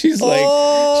 She's like,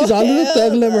 she's all little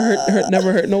thug,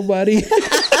 never hurt nobody.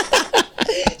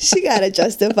 She gotta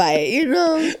justify it, you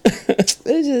know.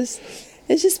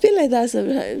 It's just been like that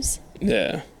sometimes.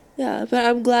 Yeah. Yeah, but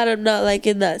I'm glad I'm not like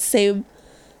in that same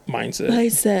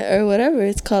mindset or whatever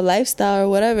it's called, lifestyle or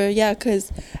whatever. Yeah,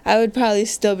 because I would probably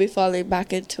still be falling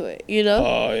back into it, you know.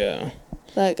 Oh yeah,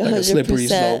 like 100%. A slippery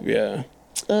slope. Yeah.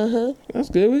 That's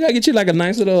good. We gotta get you like a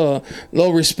nice little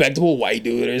respectable white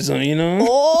dude or something, you know.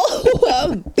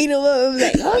 I'll beat him up. I'm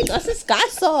like, oh, that's a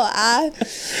caso.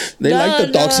 They like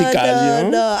the toxic guys, you know.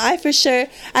 No, I for sure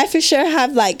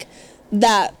have like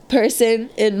that person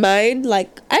in mind.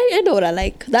 Like I know what I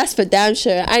like. That's for damn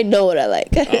sure. I know what I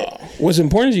like. What's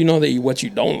important is you know that what you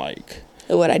don't like.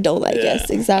 What I don't like. Yes,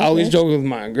 exactly. I always joke with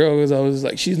my girl because I was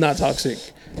like, she's not toxic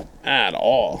at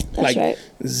all. That's like right.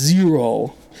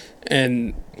 Zero.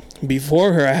 And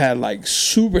before her, I had like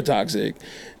super toxic,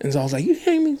 and so I was like, "You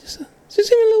hate me, just hit me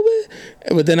a little bit."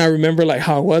 But then I remember like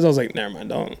how it was. I was like, "Never mind,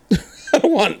 don't. I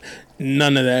don't want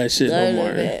none of that shit no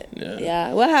more."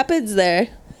 Yeah. What happens there?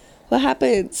 What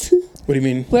happens? What do you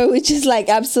mean? Where we just like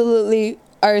absolutely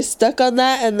are stuck on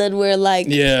that, and then we're like,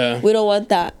 we don't want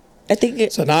that. I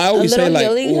think so. Now I always say like,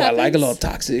 "Oh, I like a little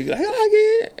toxic. Like, I like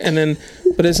it," and then,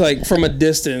 but it's like from a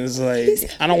distance.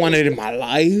 Like I don't want it in my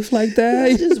life like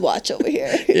that. Just watch over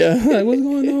here. Yeah, like what's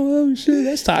going on? Oh shit,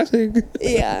 that's toxic.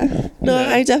 Yeah. No,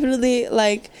 I definitely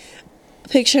like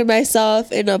picture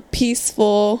myself in a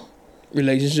peaceful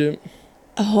relationship,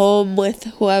 home with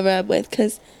whoever I'm with,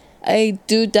 because I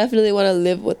do definitely want to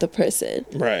live with the person.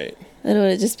 Right. I don't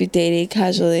want to just be dating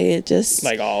casually and just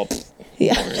like all.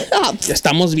 Yeah. Ya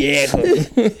estamos viejos.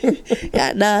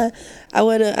 Yeah, nah. I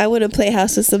wanna play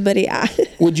house with somebody.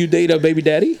 Would you date a baby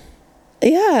daddy?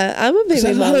 Yeah, I'm a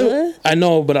baby mama. I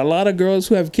know, but a lot of girls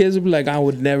who have kids will be like, I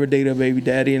would never date a baby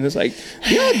daddy, and it's like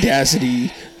the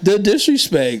audacity, the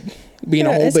disrespect, being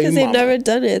a whole baby mama. It's because they've never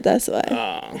done it. That's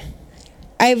why.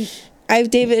 I've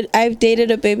dated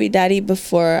a baby daddy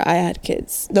before I had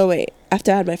kids. No wait,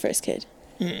 after I had my first kid.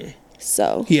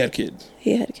 So he had kids.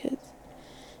 He had kids.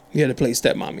 You had to play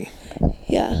stepmommy.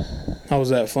 Yeah. How was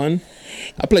that? Fun?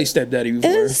 I played stepdaddy before.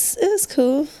 It was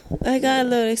cool. I got a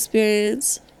little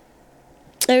experience.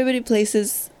 God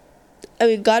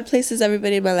places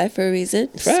everybody in my life for a reason.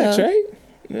 Facts, right?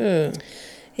 Yeah.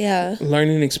 Yeah.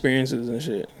 Learning experiences and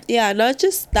shit. Yeah, not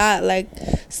just that. Like,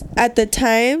 at the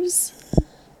times,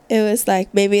 it was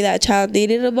like maybe that child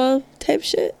needed a mom type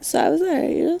shit. So I was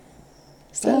alright, you know?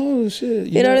 So, oh shit!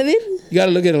 You know what I mean? You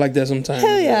gotta look at it like that sometimes.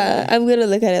 Hell yeah, I'm gonna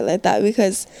look at it like that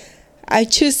because I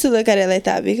choose to look at it like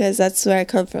that because that's where I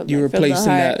come from. You were placed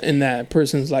in that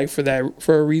person's life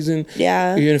for a reason.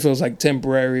 Yeah. Even if it was like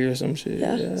temporary or some shit.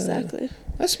 Yeah, exactly.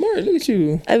 That's smart. Look at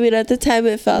you. I mean, at the time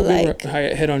it felt like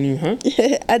head on you, huh?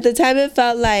 At the time it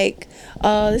felt like,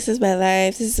 oh, this is my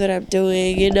life. This is what I'm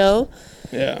doing. You know.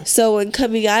 Yeah. So when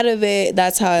coming out of it,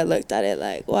 that's how I looked at it.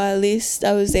 Like, well, at least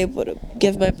I was able to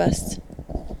give my best.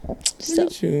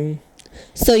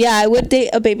 So yeah, I would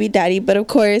date a baby daddy, but of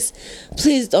course,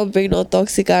 please don't bring no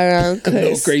toxic around.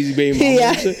 No crazy baby mama.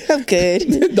 Yeah, I'm good.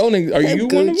 Are you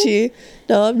one of them?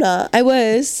 No, I'm not. I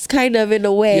was kind of in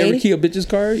a way. You ever key a bitch's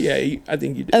car? Yeah, I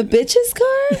think you did. A bitch's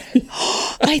car?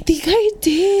 I think I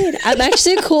did. I'm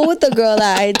actually cool with the girl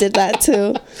that I did that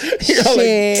to.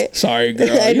 Shit. Like, sorry, girl.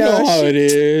 You know how it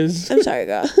is. I'm sorry,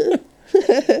 girl.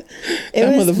 That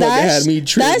motherfucker had me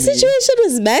tripping. That situation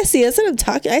was messy. That's what I'm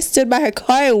talking. I stood by her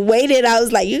car and waited. I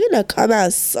was like, "You're gonna come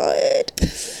outside?"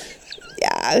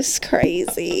 Yeah, it was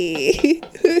crazy.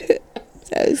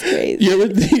 That was crazy. You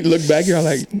ever look back? You're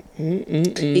like,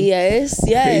 yes.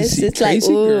 Crazy, it's like,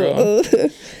 ooh, girl. Ooh.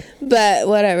 But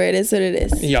whatever, it is what it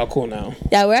is. Y'all cool now?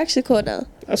 Yeah, we're actually cool now.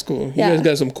 That's cool. You guys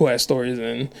got some cool ass stories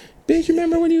and. Bitch,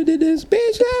 remember when you did this?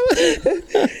 Bitch.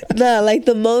 No, like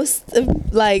the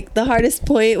hardest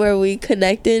point where we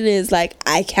connected is like,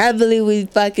 I can't believe we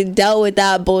fucking dealt with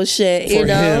that bullshit. For you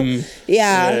know? Him.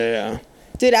 Yeah.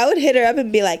 Dude, I would hit her up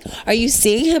and be like, are you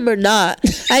seeing him or not?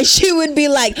 And she would be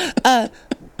like,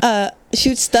 she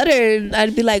would stutter and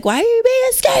I'd be like, why are you being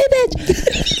a scary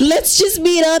bitch? Let's just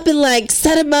meet up and like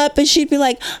set him up. And she'd be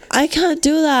like, I can't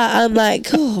do that. I'm like,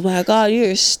 oh my God,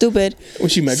 you're stupid.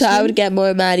 Was she Mexican? So I would get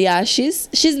more mad. Yeah, she's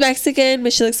Mexican,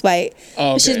 but she looks white.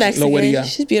 Oh, okay. She's Mexican.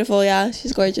 She's beautiful. Yeah,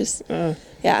 she's gorgeous. Yeah.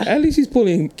 At least he's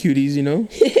pulling cuties, you know?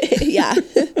 Yeah.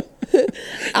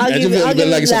 I'll give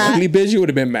like some ugly bitch, you would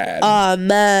have been mad. Oh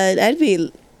man, I'd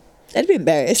be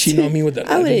embarrassed. She know me with the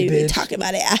ugly bitch. I wouldn't even be talking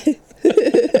about it.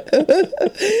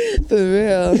 For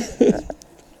real.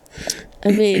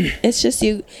 I mean, it's just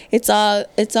it's all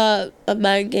a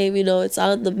mind game, you know. It's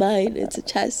all in the mind. It's a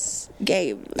chess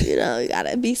game, you know. You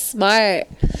gotta be smart.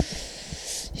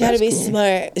 You gotta be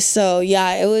smart. So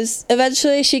yeah, it was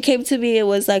eventually she came to me and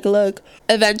was like, look,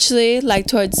 eventually, like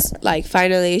towards like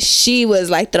finally she was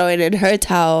like throwing in her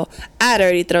towel. I had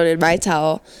already thrown in my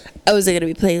towel. I wasn't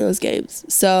gonna be playing those games.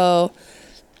 So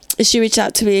she reached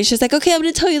out to me and she's like, okay, I'm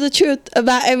gonna tell you the truth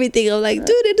about everything. I'm like, dude,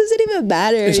 it doesn't even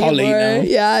matter It's all late now.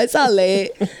 Yeah, it's all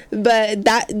late. But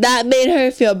that made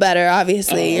her feel better,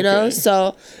 obviously, you know.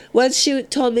 So once she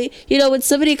told me, you know, when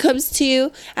somebody comes to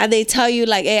you and they tell you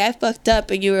like, hey, I fucked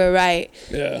up and you were right,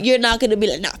 you're not gonna be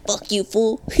like, nah, fuck you,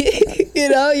 fool. You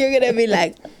know, you're gonna be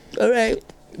like, all right,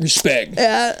 respect.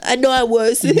 Yeah, I know I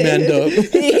was. You manned up.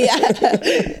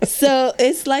 Yeah. So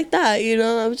it's like that, you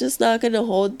know. I'm just not gonna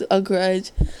hold a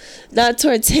grudge, not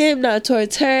towards him, not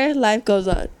towards her. Life goes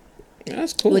on.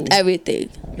 That's cool. With everything,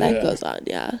 life goes on.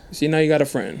 Yeah. See, now you got a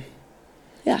friend.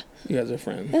 Yeah. You guys are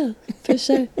friends. Yeah, for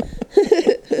sure.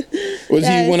 Was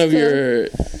he one of your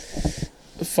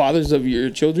fathers of your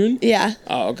children? Yeah.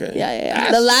 Oh, okay.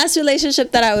 Yeah. The last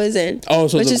relationship that I was in. Oh,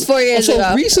 so which is 4 years ago.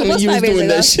 So recently you was doing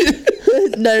that shit.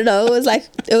 No.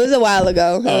 It was a while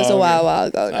ago. It was a while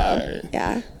ago now. Right.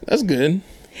 Yeah. That's good.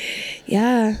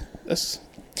 Yeah. That's.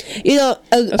 You know,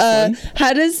 fun.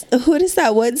 who does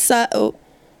that one song?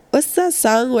 What's that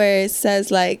song where it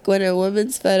says like when a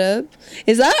woman's fed up?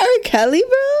 Is that R. Kelly,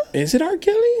 bro? Is it R.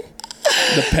 Kelly?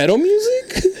 The pedal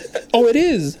music? Oh, it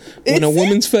is. When a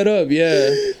woman's fed up, yeah.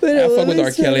 I fuck with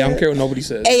R. Kelly. I don't care what nobody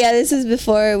says. Hey, yeah, this is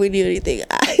before we knew anything.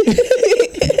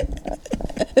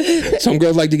 Some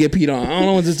girls like to get peed on. I don't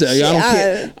know what to tell you. I don't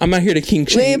care. I'm not here to kink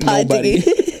shame nobody.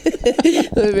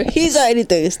 He's already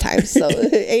doing his time, so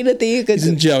ain't nothing you could do. He's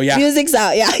in jail, yeah. Music's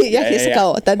out, yeah.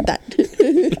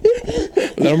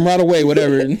 Let him ride away,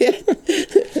 whatever.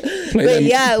 But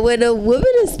yeah, when a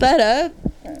woman is fed up,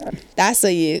 that's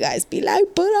when you guys be like,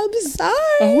 but I'm sorry.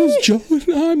 I was joking.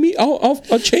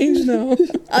 I'll change now.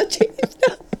 I'll change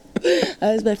now.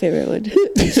 That was my favorite one.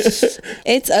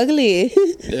 It's ugly.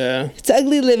 Yeah. It's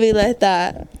ugly living like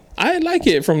that. I like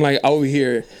it from like over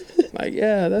here. Like,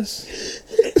 yeah, that's.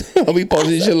 I'll be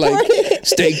posting shit like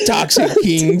steak toxic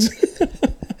kings.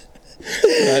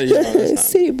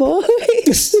 City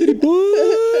boys. City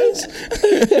boys.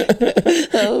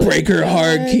 Break her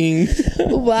heart king.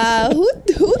 Wow. Who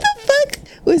the fuck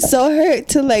was so hurt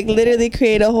to like literally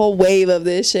create a whole wave of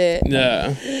this shit?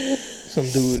 Yeah. Some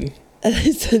dude.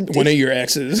 One of your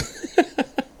exes.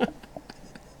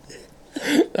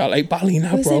 I like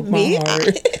Paulina broke my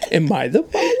heart. Am I the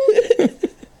problem?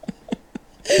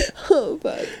 Oh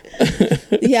fuck.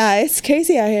 Yeah, it's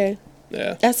crazy out here.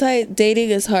 Yeah. That's why dating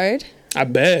is hard. I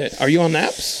bet. Are you on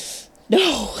apps?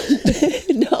 No.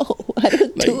 No. I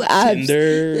don't do apps.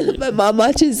 Tinder. My mom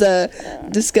watches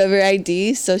Discover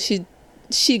ID, so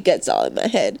she gets all in my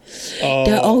head. Oh,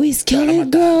 they're always killing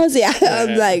girls. Yeah.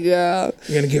 I'm like, girl.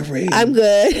 You're gonna get raped. I'm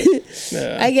good.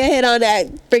 Yeah. I get hit on that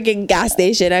freaking gas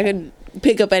station. I can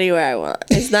pick up anywhere I want.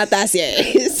 It's not that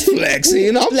serious.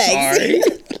 Flexing. I'm sorry.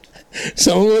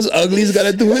 Some of us uglies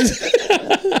gotta do it.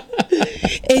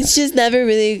 It's just never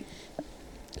really.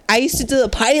 I used to do the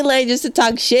party line just to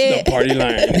talk shit. The party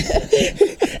line.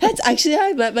 That's actually how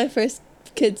I met my first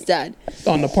kid's dad.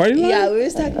 On the party line? Yeah, we were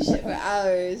talking shit for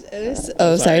hours. It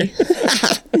was sorry.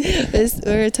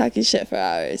 We were talking shit for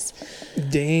hours.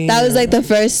 Damn. That was like the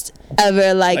first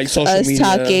ever like us media.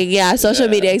 talking. Yeah, social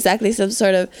media, exactly. Some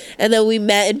sort of. And then we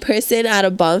met in person at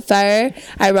a bonfire.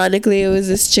 Ironically, it was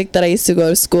this chick that I used to go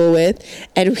to school with,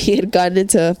 and we had gotten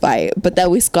into a fight, but then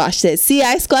we squashed it. See,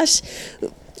 I squashed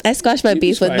my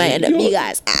beef with my enemy,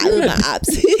 guys. With my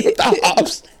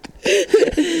ops.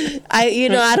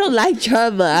 I don't like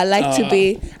drama. I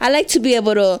like to be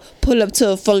able to pull up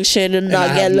to a function and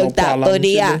not get looked at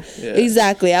funny. Yeah,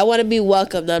 exactly. I want to be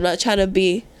welcomed. I'm not trying to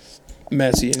be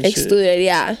messy and excluded. Shit.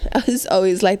 Yeah, I was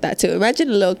always like that too. Imagine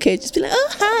a little kid just be like, "Oh,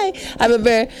 hi." I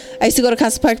remember I used to go to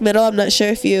Casa Park Middle. I'm not sure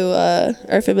if you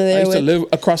are familiar. I used to live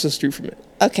across the street from it.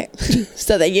 Okay,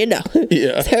 so then you know.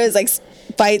 Yeah, there was like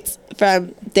fights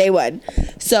from day one.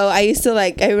 So I used to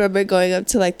I remember going up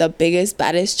to like the biggest,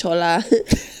 baddest chola,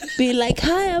 be like,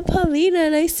 "Hi, I'm Paulina.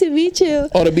 Nice to meet you."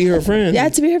 Oh, to be her friend. Yeah,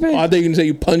 to be her friend. Oh, I thought you were gonna say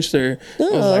you punched her. No.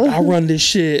 I was like, I run this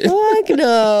shit. Fuck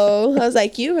no. I was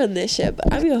like, you run this shit,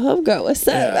 but I'm your homegirl. What's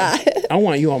up? Yeah. I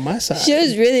want you on my side. She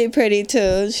was really pretty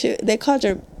too. They called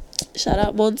her, shout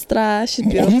out Monstra. She's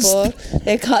beautiful.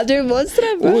 They called her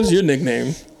Monstra, bro. What was your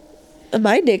nickname?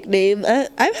 My nickname?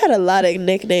 I've had a lot of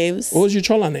nicknames. What was your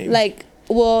chola name?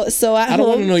 So at home. I don't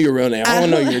want to know your real name. I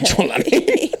want to know your chola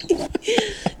name.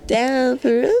 Damn, for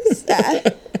real?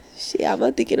 Shit, I'm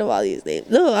not thinking of all these names.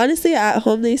 No, honestly, at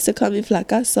home they used to call me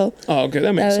Flaca, so. Oh, okay,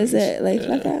 that makes sense. That was it,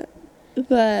 Flaca.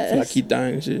 But.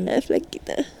 Flaquita and shit.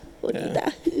 Flaquita.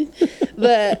 Bonita.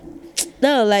 But,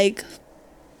 no, it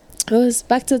was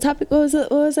back to the topic. What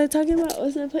was I talking about? What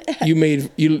was I putting?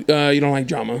 You don't like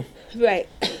drama. Right.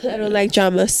 I don't like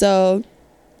drama, so.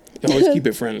 You always keep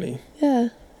it friendly. Yeah.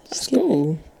 That's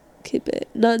cool. Keep it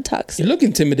non-toxic. You look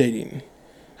intimidating.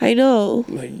 I know.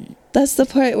 Like, that's the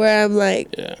part where I'm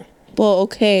like, yeah. Well,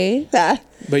 okay.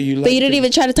 But you didn't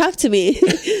even try to talk to me.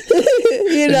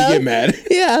 You know? You get mad.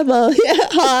 Yeah, I'm all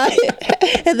hot.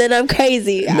 And then I'm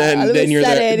crazy. Then you're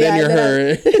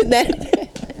her.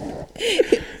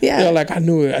 Yeah. You're like, I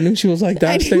knew it. I knew she was like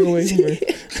that. Stay away from her.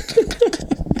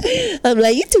 I'm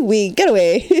like, you too weak. Get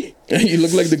away. You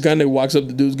look like the guy that walks up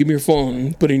to dudes. Give me your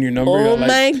phone. Put in your number. Oh like,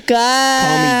 my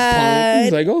God. Call me.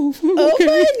 He's like, oh, okay. Oh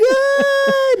my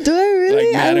God. Do I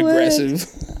really? Like mad aggressive.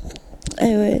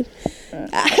 I would.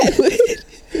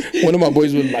 One of my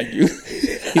boys would like you.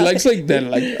 He likes like that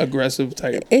like aggressive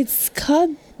type. It's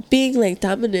called being like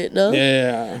dominant, no?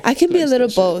 Yeah. I can be a little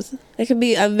both.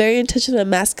 I'm very in touch with my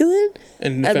masculine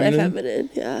and my feminine.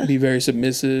 Yeah. Be very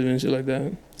submissive and shit like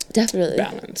that. Definitely.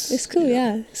 Balance. It's cool,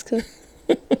 yeah. It's cool.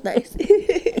 Nice.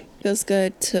 Feels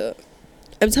good too.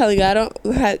 I'm telling you, I don't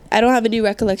have any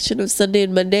recollection of Sunday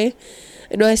and Monday.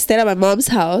 I know I stayed at my mom's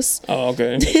house. Oh,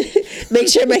 okay. Make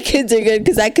sure my kids are good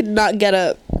because I could not get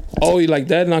up. Oh, you like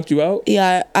that knocked you out?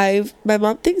 Yeah, my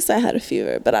mom thinks I had a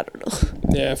fever, but I don't know.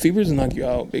 Yeah, fevers knock you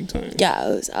out big time. Yeah, I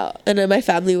was out, and then my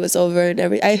family was over, and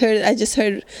I just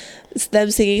heard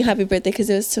them singing "Happy Birthday" because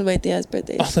it was to my tia's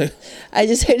birthday. I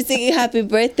just heard singing "Happy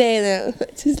Birthday," and I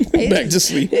just back to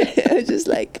sleep. I was just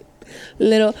like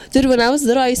little dude. When I was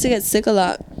little, I used to get sick a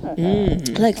lot.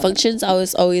 Like functions, I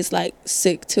was always like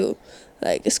sick too.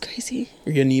 Like, it's crazy.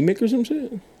 Are you anemic or some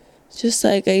shit? Just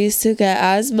like I used to get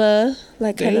asthma,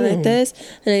 like kind of like this,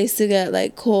 and I used to get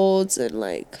like colds and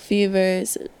like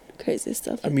fevers and crazy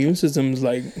stuff. Immune system's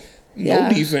like no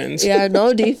defense. Yeah,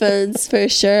 no defense for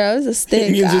sure. I was a stick.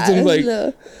 Immune system's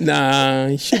like, nah,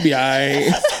 you should be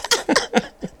alright.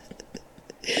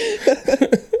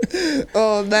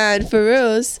 Oh man, for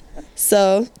reals.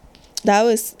 So that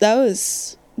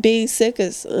was being sick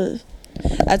is.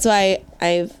 That's why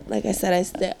like I said, I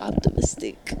stay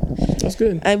optimistic. That's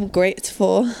good. I'm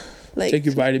grateful. Like, take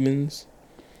your vitamins.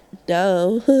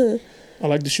 No. I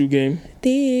like the shoe game.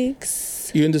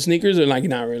 Thanks. You into sneakers or like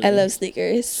not really? I love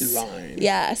sneakers. She's lying.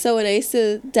 Yeah. So when I used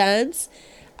to dance,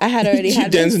 I had already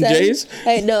had. You dance in J's?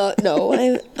 No.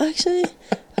 I actually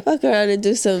fuck around and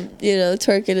do some,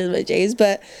 twerking in my J's,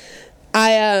 but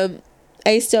I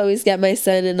used to always get my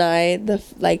son and I the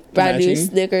brand new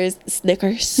Snickers,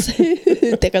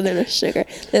 thicker than a Snicker.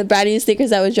 The brand new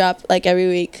sneakers that would drop like every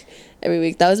week.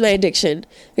 That was my addiction.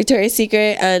 Victoria's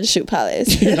Secret and Shoe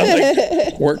Palace.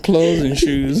 Like work clothes and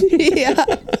shoes. Yeah,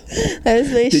 that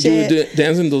was my shit. Did you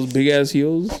dance in those big ass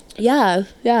heels? Yeah.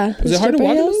 Was it hard to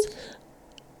walk in those?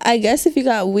 I guess if you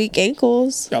got weak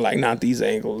ankles. You're like, not these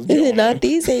ankles. Not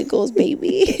these ankles,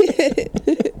 baby.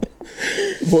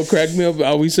 What cracked me up, I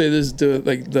always say this to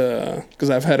because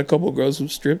I've had a couple of girls who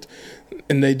stripped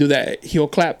and they do that heel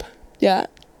clap. Yeah.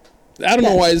 I don't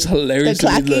know why it's hilarious. The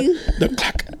clacking? The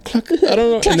clack. I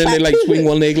don't know. And then they like swing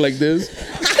one leg like this.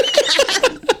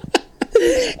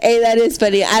 Hey, that is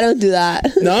funny. I don't do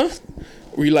that. No?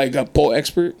 Were you like a pole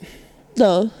expert?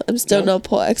 No, I'm still no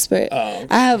pole expert. Oh, okay.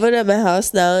 I have one at my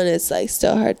house now, and it's like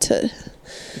still hard to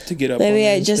get up.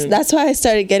 Maybe that's why I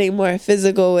started getting more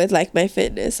physical with like my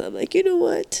fitness. I'm like, you know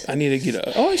what? I need to get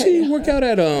up. Oh, actually, you work out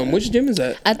at which gym is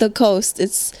that? At the Coast.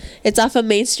 It's off of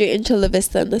Main Street in Chula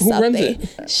Vista in the South Bay.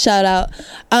 It? Shout out.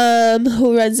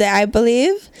 Who runs it? I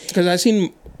believe. Because I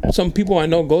seen some people I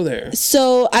know go there.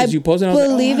 So I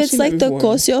believe it's like the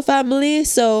Cosio family.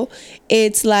 So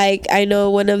it's like, I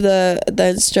know one of the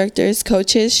instructors,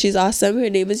 coaches. She's awesome. Her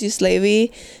name is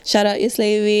Yuslevi. Shout out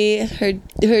Yuslevi.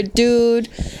 Her dude,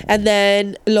 and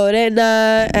then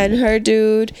Lorena and her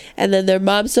dude, and then their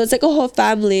mom. So it's like a whole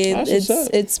family.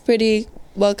 It's pretty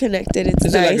well connected. It's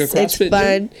is nice. It like a CrossFit it's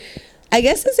fun. Gym? I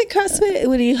guess it's a CrossFit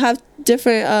when you have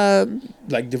different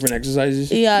like different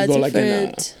exercises. Yeah, you go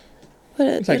different.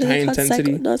 It's like high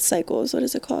intensity. Not cycles. What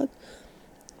is it called?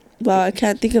 Wow, I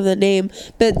can't think of the name.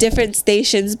 But different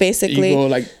stations, basically. You go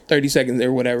like 30 seconds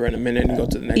or whatever in a minute, and you go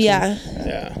to the next one.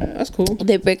 Yeah, that's cool.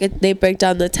 They break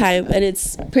down the time, and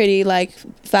it's pretty like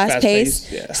fast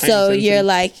paced. Yeah, so you're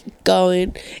like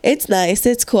going. It's nice.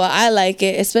 It's cool. I like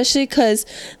it, especially because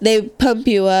they pump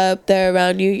you up. They're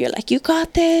around you. You're like, you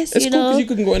got this. It's cool because you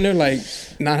can go in there like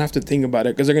not have to think about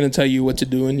it because they're gonna tell you what to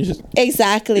do and you just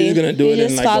exactly. You're gonna do it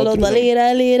and like follow the leader,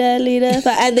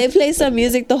 and they play some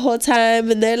music the whole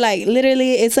time, and they're like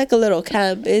literally, it's like a little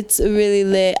camp. It's really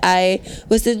lit. I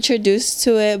was introduced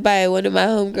to it by one of my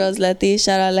homegirls, Letty.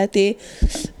 Shout out Letty.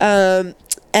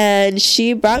 And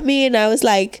she brought me, and I was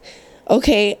like,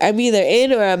 okay, I'm either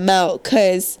in or I'm out,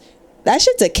 because that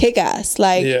shit's a kick ass.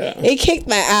 Like, it kicked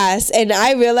my ass, and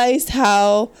I realized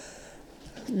how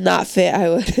not fit I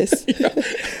was.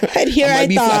 And here I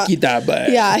thought, flaquita, but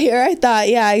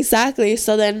yeah, exactly.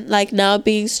 So then, like, now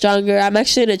being stronger, I'm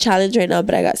actually in a challenge right now,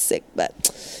 but I got sick. But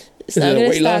it's not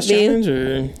gonna stop me. Challenge,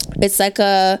 or? It's like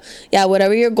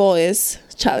whatever your goal is,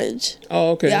 challenge.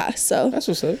 Oh, okay. Yeah, so that's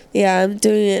what's up. Yeah, I'm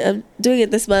doing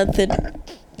it this month, and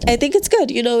I think it's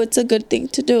good. You know, it's a good thing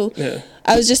to do. Yeah.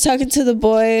 I was just talking to the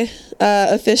boy,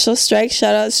 Official Strikes,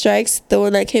 shout out Strikes, the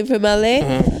one that came from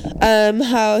LA.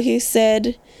 How he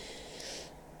said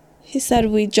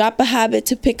we drop a habit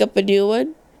to pick up a new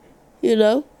one, you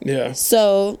know? Yeah.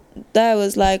 So that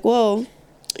was like, whoa,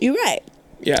 you're right.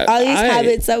 Yeah. All these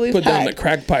habits that we've put down the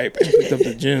crack pipe and picked up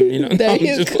the gym, you know? There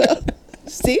you go.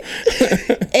 See?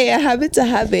 Hey, a habit's a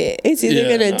habit. It's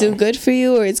either going to do good for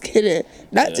you or it's going to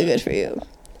not do good for you.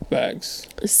 Facts.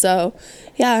 So,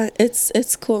 yeah,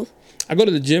 it's cool. I go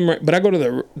to the gym, right? But I go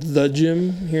to the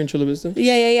gym here in Chula Vista.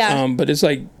 Yeah. But it's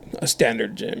like a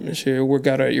standard gym and shit. Work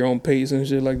out at your own pace and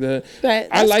shit like that. Right.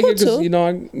 I like it because, you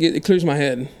know, it clears my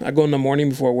head. I go in the morning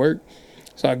before work.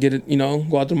 So I get it, you know,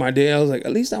 go out through my day. I was like,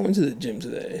 at least I went to the gym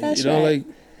today. That's you know, right.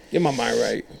 like, get my mind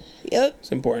right. Yep.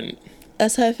 It's important.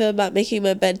 That's how I feel about making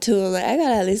my bed, too. I'm like, I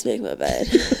gotta at least make my bed.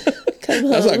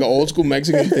 That's like an old school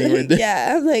Mexican thing right there.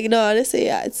 Yeah, I'm like, no, honestly,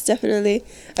 yeah, it's definitely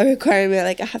a requirement.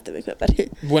 Like, I have to make my bed.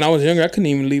 When I was younger, I couldn't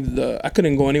even I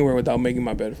couldn't go anywhere without making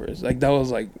my bed first. Like, that was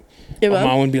like, your my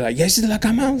mom would be like, ¿ya hiciste la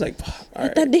cama? I was like, all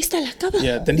right. ¿Tendiste la cama?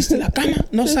 Yeah, ¿tendiste la cama?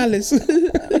 No sales.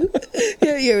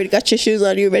 Yeah, you already got your shoes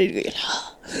on. You're ready to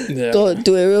go. Go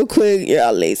do it real quick. You're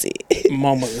all lazy.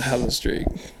 Mom was hella strict.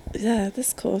 Yeah,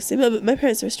 that's cool. See, my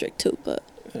parents were strict too, but.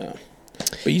 Yeah.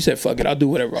 But you said, fuck it, I'll do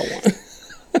whatever I want.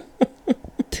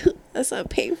 That's not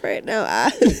paying for it now.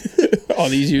 All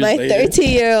these years later. My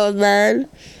 13-year-old man.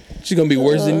 She's gonna be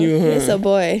worse than you, huh? He's a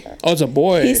boy. Oh, it's a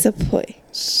boy. He's a boy.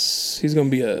 He's gonna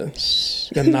be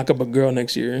gonna knock up a girl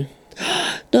next year.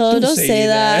 No, don't say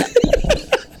that.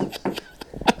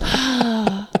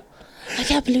 I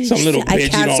can't believe some little bitch I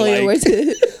cancel you don't like. Your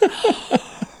words.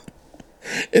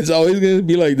 It's always gonna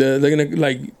be like that. They're gonna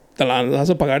like. Te la vas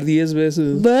a pagar 10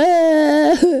 veces.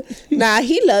 Nah,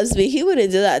 he loves me. He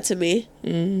wouldn't do that to me.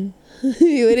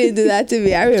 He wouldn't do that to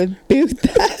me. I rebuke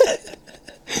that.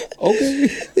 Okay.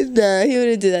 Nah, he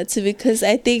wouldn't do that to me because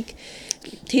I think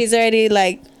he's already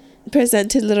like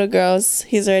presented little girls.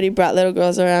 He's already brought little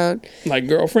girls around. Like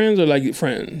girlfriends or like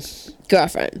friends?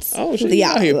 Girlfriends. Oh, shit.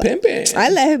 Yeah, out here pimping. I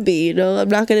let him be, you know. I'm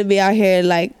not going to be out here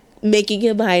like making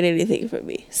him hide anything from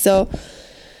me. So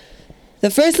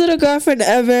the first little girlfriend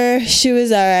ever, she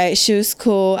was alright. She was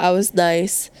cool. I was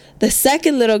nice. The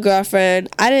second little girlfriend,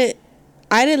 I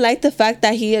didn't like the fact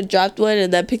that he had dropped one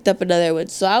and then picked up another one.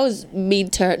 So I was mean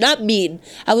to her. Not mean.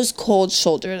 I was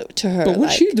cold-shouldered to her. But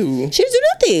what'd she do? She didn't do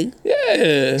nothing.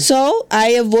 Yeah. So I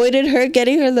avoided her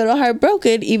getting her little heart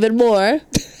broken even more.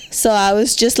 So I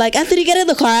was just like, Anthony, get in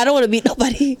the car. I don't want to meet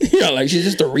nobody. Yeah, like she's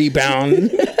just a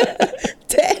rebound.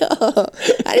 Damn.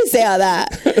 I didn't say all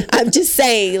that. I'm just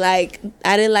saying, like,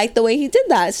 I didn't like the way he did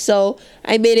that. So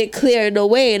I made it clear in a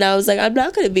way. And I was like, I'm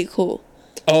not going to be cool.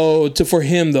 Oh, for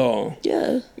him, though.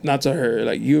 Yeah. Not to her.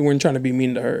 Like, you weren't trying to be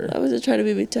mean to her. I wasn't trying to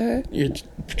be mean to her. You're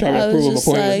trying to prove a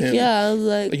point with him. Yeah, I was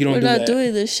like, you don't we're not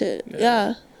doing this shit.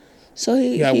 Yeah. So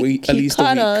he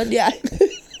caught on. Yeah.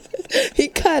 He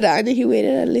caught on and he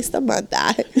waited at least a month.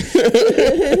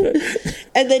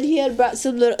 And then he had brought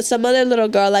some other little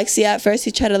girl. Like, see, at first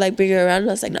he tried to like bring her around. And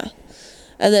I was like, no.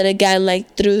 And then again,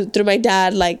 like through my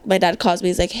dad, like my dad calls me.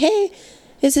 He's like, hey,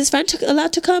 is his friend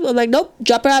allowed to come? I'm like, nope,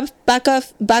 drop her off, back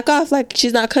off, like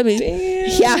she's not coming. Damn.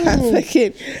 Yeah,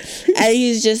 fucking. And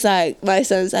he's just like, my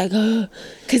son's like, oh,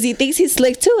 because he thinks he's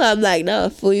slick too. I'm like, no,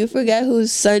 fool, you forget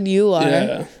whose son you are.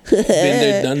 Yeah, been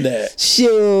there, done that.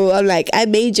 Shoot, I'm like, I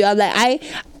made you. I'm like,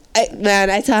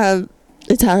 I tell him,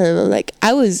 I'm like,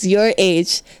 I was your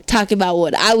age talking about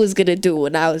what I was gonna do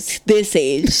when I was this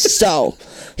age. So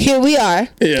here we are.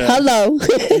 Yeah. Hello.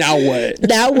 Now what?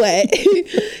 Now what?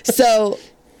 So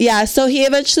yeah, so he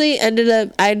eventually I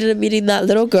ended up meeting that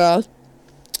little girl.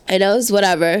 And I was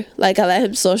whatever. Like, I let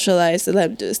him socialize and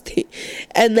let him do his thing.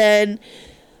 And then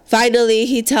finally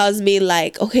he tells me,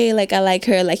 like, okay, like, I like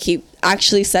her. Like, he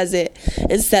actually says it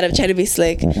instead of trying to be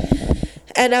slick.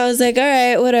 And I was like, all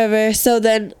right, whatever. So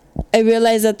then I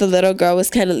realized that the little girl was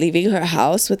kind of leaving her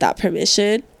house without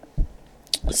permission.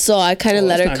 So I kind of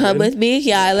let her come with me.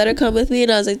 Yeah, I let her come with me.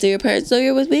 And I was like, do your parents know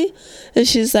you're with me? And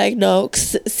she's like, no.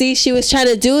 See, she was trying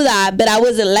to do that, but I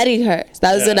wasn't letting her.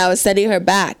 That was when I was sending her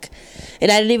back.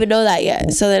 And I didn't even know that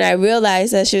yet. So then I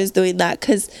realized that she was doing that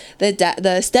because the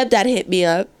stepdad hit me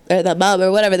up. or the mom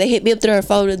or whatever, they hit me up through her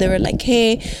phone and they were like,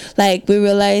 hey, like, we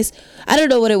realized, I don't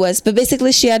know what it was, but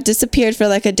basically she had disappeared for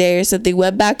like a day or something,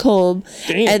 went back home.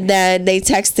 Damn. And then they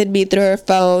texted me through her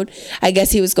phone. I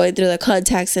guess he was going through the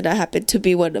contacts and I happened to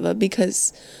be one of them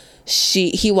because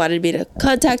he wanted me to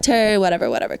contact her,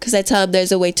 whatever, because I tell him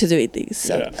there's a way to doing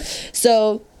things.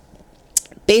 So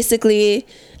basically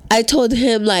I told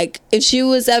him, like, if she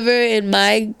was ever in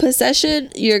my possession,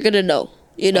 you're gonna know,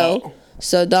 you know. Oh.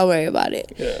 So don't worry about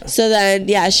it. Yeah. So then,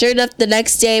 yeah, sure enough, the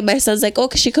next day, my son's like, oh,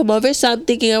 can she come over? So I'm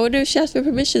thinking, I wonder if she asked for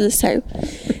permission this time.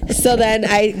 So then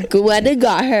I went and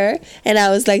got her. And I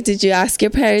was like, did you ask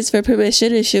your parents for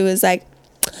permission? And she was like,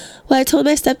 well, I told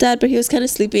my stepdad, but he was kind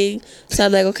of sleeping. So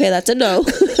I'm like, okay, that's a no.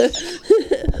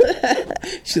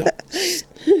 She's like,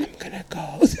 I'm going to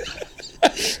go.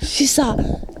 She saw...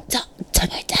 Tell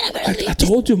my dad I'm gonna leave. I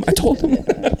told him.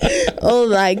 Oh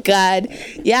my God.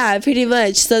 Yeah, pretty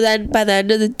much. So then by the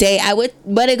end of the day, I went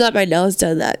and got my nails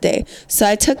done that day. So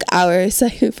I took hours.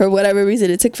 For whatever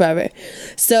reason, it took forever.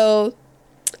 So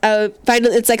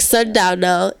finally, it's like sundown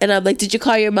now. And I'm like, did you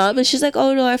call your mom? And she's like,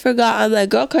 oh no, I forgot. I'm like,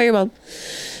 girl, call your mom.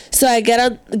 So I get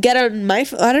on my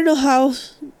phone. I don't know how.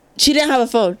 She didn't have a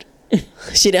phone.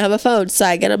 So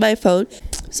I get on my phone.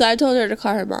 So I told her to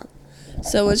call her mom.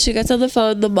 So when she gets on the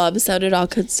phone, the mom sounded all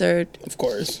concerned. Of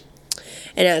course.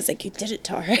 And I was like, you didn't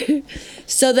tell her.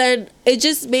 So then it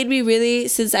just made me really,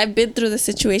 since I've been through the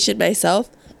situation myself,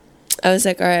 I was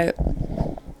like, all right,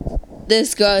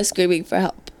 this girl is screaming for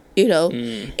help, you know,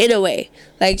 in a way.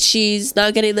 Like, she's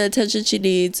not getting the attention she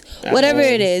needs. Whatever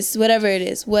it is.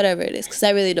 Because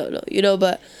I really don't know, you know,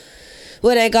 but...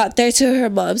 When I got there to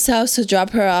her mom's house to drop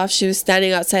her off, she was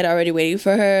standing outside already waiting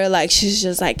for her. Like, she's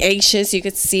just, like, anxious. You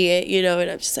could see it, you know.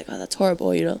 And I'm just like, oh, that's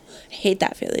horrible, you know. I hate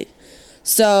that feeling.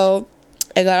 So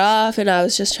I got off, and I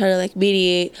was just trying to, like,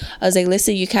 mediate. I was like,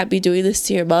 listen, you can't be doing this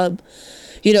to your mom.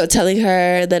 You know, telling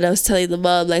her. And then I was telling the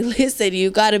mom, like, listen,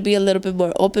 you got to be a little bit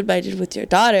more open-minded with your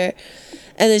daughter.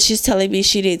 And then she's telling me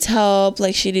she needs help.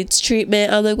 Like, she needs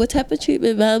treatment. I'm like, what type of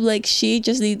treatment, mom? Like, she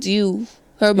just needs you.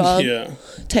 Her mom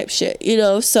type shit, you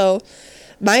know. So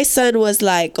my son was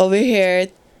like over here.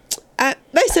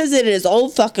 My son's in his own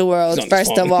fucking world,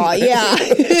 first of all. Yeah,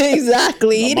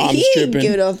 exactly. He didn't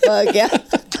give a fuck. Yeah,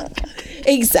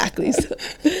 exactly. So,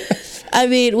 I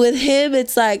mean, with him,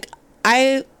 it's like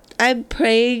I'm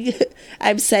praying,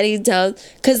 I'm setting down,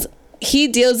 because he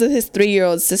deals with his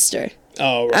 3-year-old sister.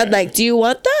 Oh, right. I'm like, do you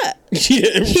want that?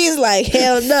 Yeah. He's like,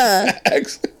 hell nah.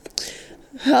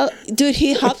 Dude,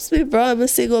 he helps me, bro. I'm a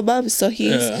single mom, so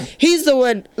he's the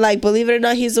one, like, believe it or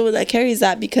not, he's the one that carries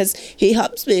that because he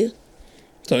helps me.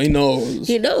 So he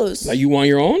knows. Like, you want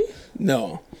your own?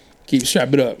 No.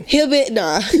 Strap it up. He'll be,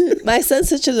 nah. My son's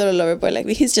such a little lover boy like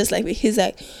me. He's just like me. He's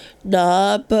like,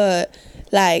 nah, but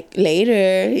like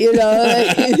later, you know.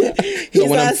 Like, so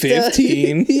when I'm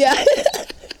 15. Yeah.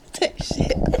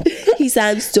 Shit. He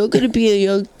said, I'm still gonna be a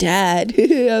young dad.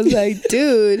 I'm like,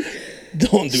 dude.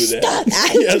 Don't do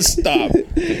that. Stop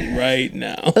right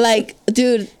now. Like,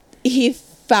 dude, he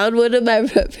found one of my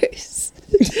rubbers.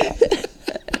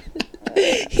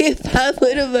 He found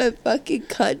one of my fucking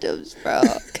condoms, bro.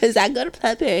 Because I go to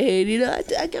Planned Parenthood, you know.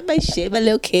 I got my shit, my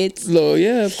little kids.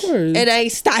 Yeah, of course. And I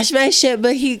stash my shit,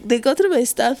 but they go through my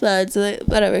stuff, man. So, like,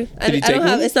 whatever. I don't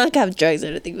have, it's not like I have drugs or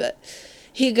anything, but...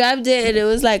 He grabbed it and it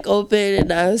was like open,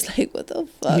 and I was like, "What the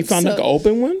fuck?" He found like an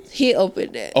open one. He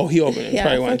opened it. Oh, he opened it. Yeah,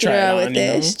 probably want to try it on.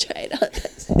 Try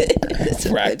it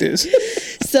on. Practice.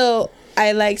 So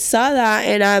I like saw that,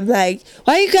 and I'm like,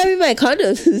 "Why are you grabbing my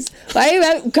condoms? Why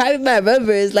are you grabbing my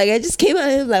rubbers?" Like, I just came at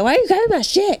him like, "Why are you grabbing my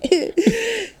shit?"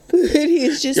 And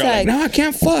he's just like, "No, I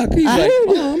can't fuck." He's like,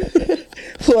 "Mom."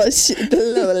 Well, shit,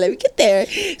 let me get there.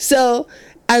 So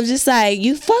I'm just like,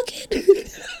 "You fucking."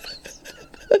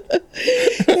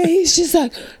 And he's just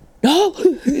like, no.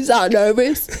 He's all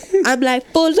nervous. I'm like,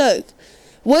 well, look,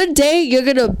 one day you're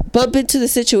gonna bump into the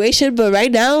situation, but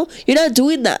right now you're not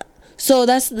doing that. So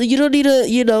you don't need to,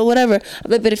 you know, whatever.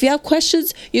 I'm like, but if you have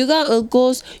questions, you got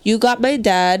uncles, you got my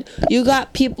dad, you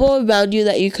got people around you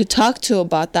that you could talk to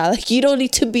about that. Like, you don't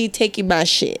need to be taking my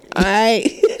shit. All right.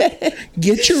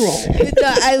 Get your own.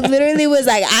 No, I literally was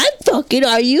like, I'm fucking.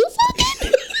 Are you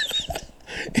fucking?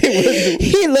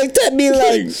 He looked at me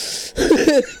like,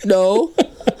 no.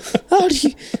 How do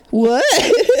you, what?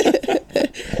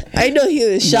 I know he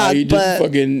was shocked, you just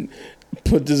fucking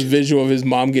put this visual of his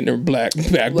mom getting her back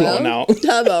blown out.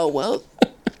 Well,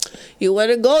 you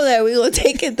want to go there, we gonna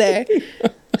take it there.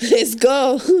 Let's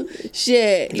go.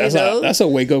 Shit, that's a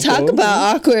wake up call. Talk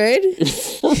about awkward.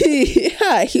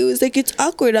 Yeah, he was like, it's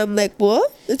awkward. I'm like,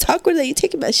 what? It's awkward that you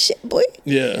taking my shit, boy.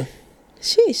 Yeah.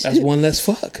 Sheesh. That's one less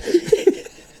fuck.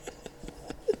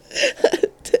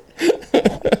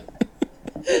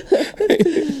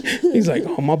 He's like,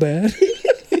 oh, my bad.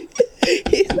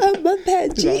 He's like, my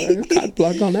bad, G. Hot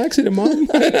block on accident, Mom.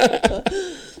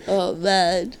 Oh,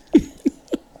 man.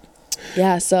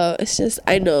 Yeah, so it's just,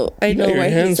 I know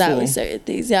where he's at with certain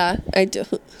things. Yeah, I do.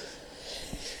 Do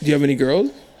you have any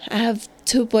girls? I have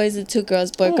 2 boys and 2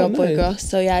 girls, boy, girl, boy, girl.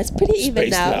 So, yeah, it's pretty even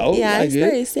now. Out. Yeah, it's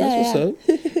nice. Yeah, That's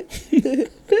what's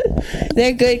up.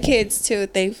 They're good kids, too,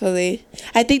 thankfully.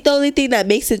 I think the only thing that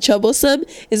makes it troublesome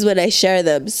is when I share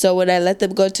them. So, when I let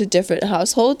them go to different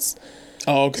households.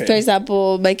 Oh, okay. For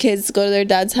example, my kids go to their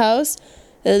dad's house.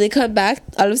 And then they come back,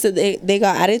 all of a sudden they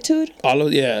got attitude. I'm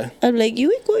like,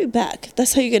 you ain't going back.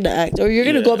 That's how you're going to act. Or you're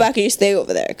going to go back and you stay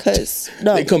over there. Because,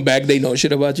 no. They come back, they know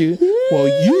shit about you. Yes. Well,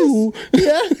 you.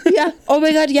 Yeah. Oh,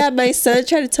 my God. Yeah, my son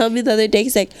tried to tell me the other day.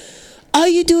 He's like, all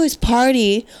you do is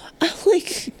party. I'm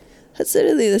like, that's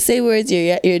literally the same words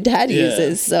your dad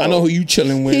uses. So I know who you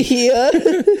chilling with. Yeah.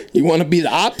 You want to be the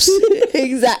ops?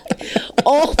 Exactly.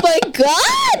 Oh, my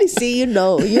God. See, you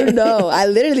know. I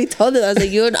literally told him. I was like,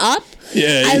 you an op?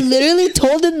 Yeah. I literally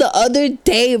told him the other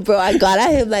day, bro. I got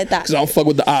at him like that. Because I don't fuck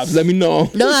with the ops. Let me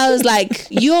know. No, I was like,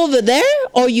 you over there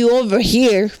or you over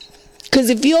here? Because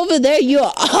if you over there, you're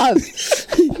an op.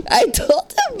 I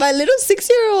told him, my little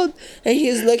 6-year-old. And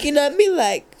he's looking at me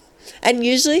like, and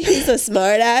usually he's a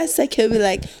smart ass. Like, he'll be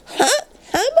like, huh?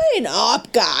 How am I an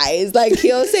op, guys? Like,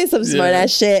 he'll say some smart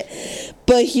ass shit.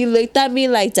 But he looked at me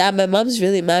like, Dad, my mom's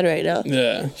really mad right now.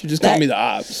 Yeah. She just called me the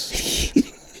ops.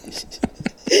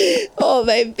 Oh,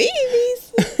 my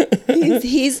babies.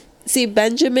 He's see,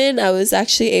 Benjamin, I was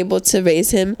actually able to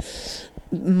raise him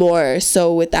more.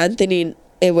 So with Anthony,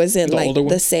 it wasn't like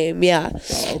the same. Yeah.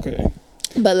 Oh, okay.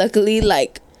 But luckily,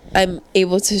 like, I'm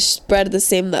able to spread the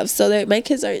same love. So my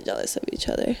kids aren't jealous of each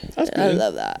other. That's good. I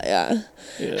love that. Yeah.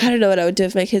 I don't know what I would do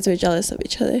if my kids were jealous of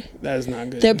each other. That is not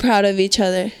good. They're proud of each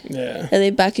other. Yeah. And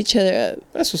they back each other up.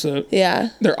 That's what's up.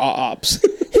 Yeah. They're all ops.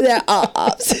 They're all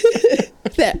ops.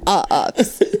 They're all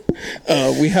ops.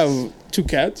 We have 2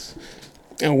 cats,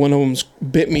 and one of them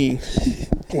bit me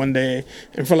one day,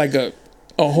 and for like a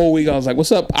whole week I was like,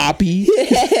 "What's up, Oppie?"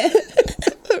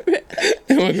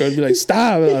 And my girl would be like,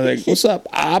 "Stop!" And I was like, "What's up,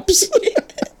 ops?"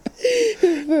 For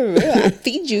real, I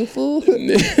feed you, fool.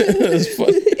 That's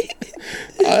funny.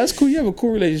 Oh, that's cool. You have a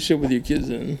cool relationship with your kids,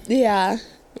 then. Yeah.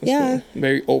 That's cool.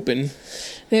 Very open.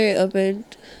 Very open.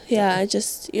 Yeah, I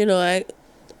just,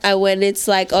 I when it's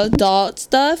like adult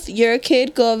stuff, you're a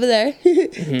kid, go over there.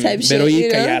 Type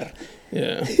shit, callar.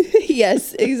 Yeah.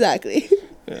 Yes, exactly.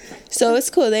 Yeah. So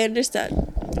it's cool. They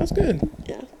understand. That's good.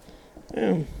 Yeah.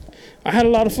 Damn. I had a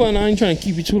lot of fun. I ain't trying to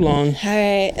keep you too long. All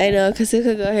right. I know, because we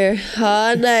could go here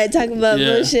all night talking about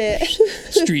bullshit.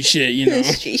 Street shit,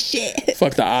 Street shit.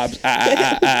 Fuck the ops.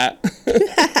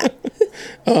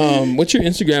 What's your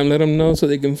Instagram? Let them know so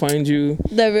they can find you.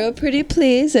 The Real Pretty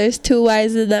Please. There's 2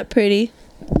 Y's in that pretty.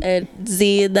 And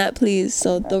Z in that please.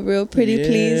 So The Real Pretty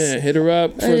Please. Yeah, hit her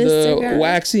up for the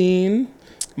waxing,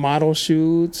 model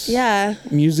shoots. Yeah.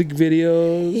 Music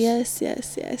videos.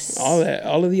 Yes. All that.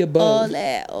 All of the above. All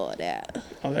that.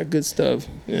 All that good stuff.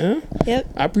 Yeah? Yep.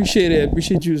 I appreciate it. I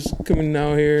appreciate you coming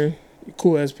out here.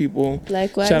 Cool ass people.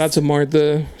 Likewise. Shout out to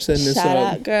Martha setting this up. Shout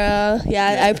out, girl.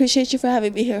 Yeah, I appreciate you for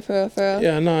having me here for real.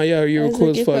 Yeah, no, you're cool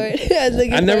as fuck.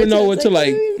 I never know what to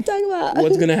like. What talking about?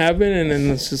 What's gonna happen, and then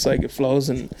it's just like it flows,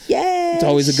 and it's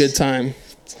always a good time.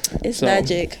 It's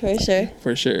magic for sure.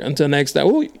 For sure. Until next time,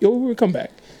 we'll come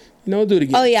back. We'll do it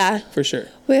again. Oh yeah, for sure.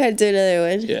 We gotta do another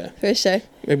one. Yeah, for sure.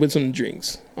 Maybe with some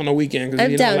drinks on a weekend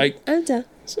because I'm down.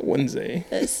 It's a Wednesday.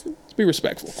 Yes. Let's be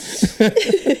respectful.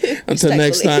 Until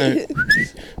next time.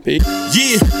 Peace.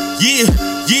 Yeah.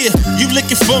 You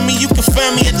looking for me, you can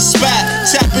find me at the spot.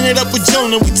 Chopping it up with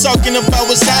Jonah. We talking about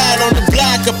what's hot on the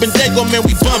block. Up in Dago, man,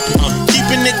 we bumping.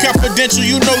 Keeping it confidential,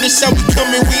 you know this how we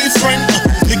coming, we ain't friend.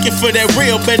 Looking for that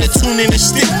real, better tune in and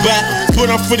stick by. Put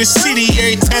on for the city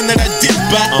every time that I dip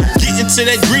by. Getting to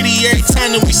that gritty every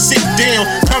time that we sit down.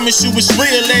 Promise you it's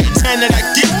real every time that I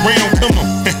get round. Come on.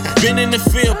 Been in the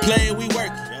field playing, we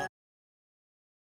working.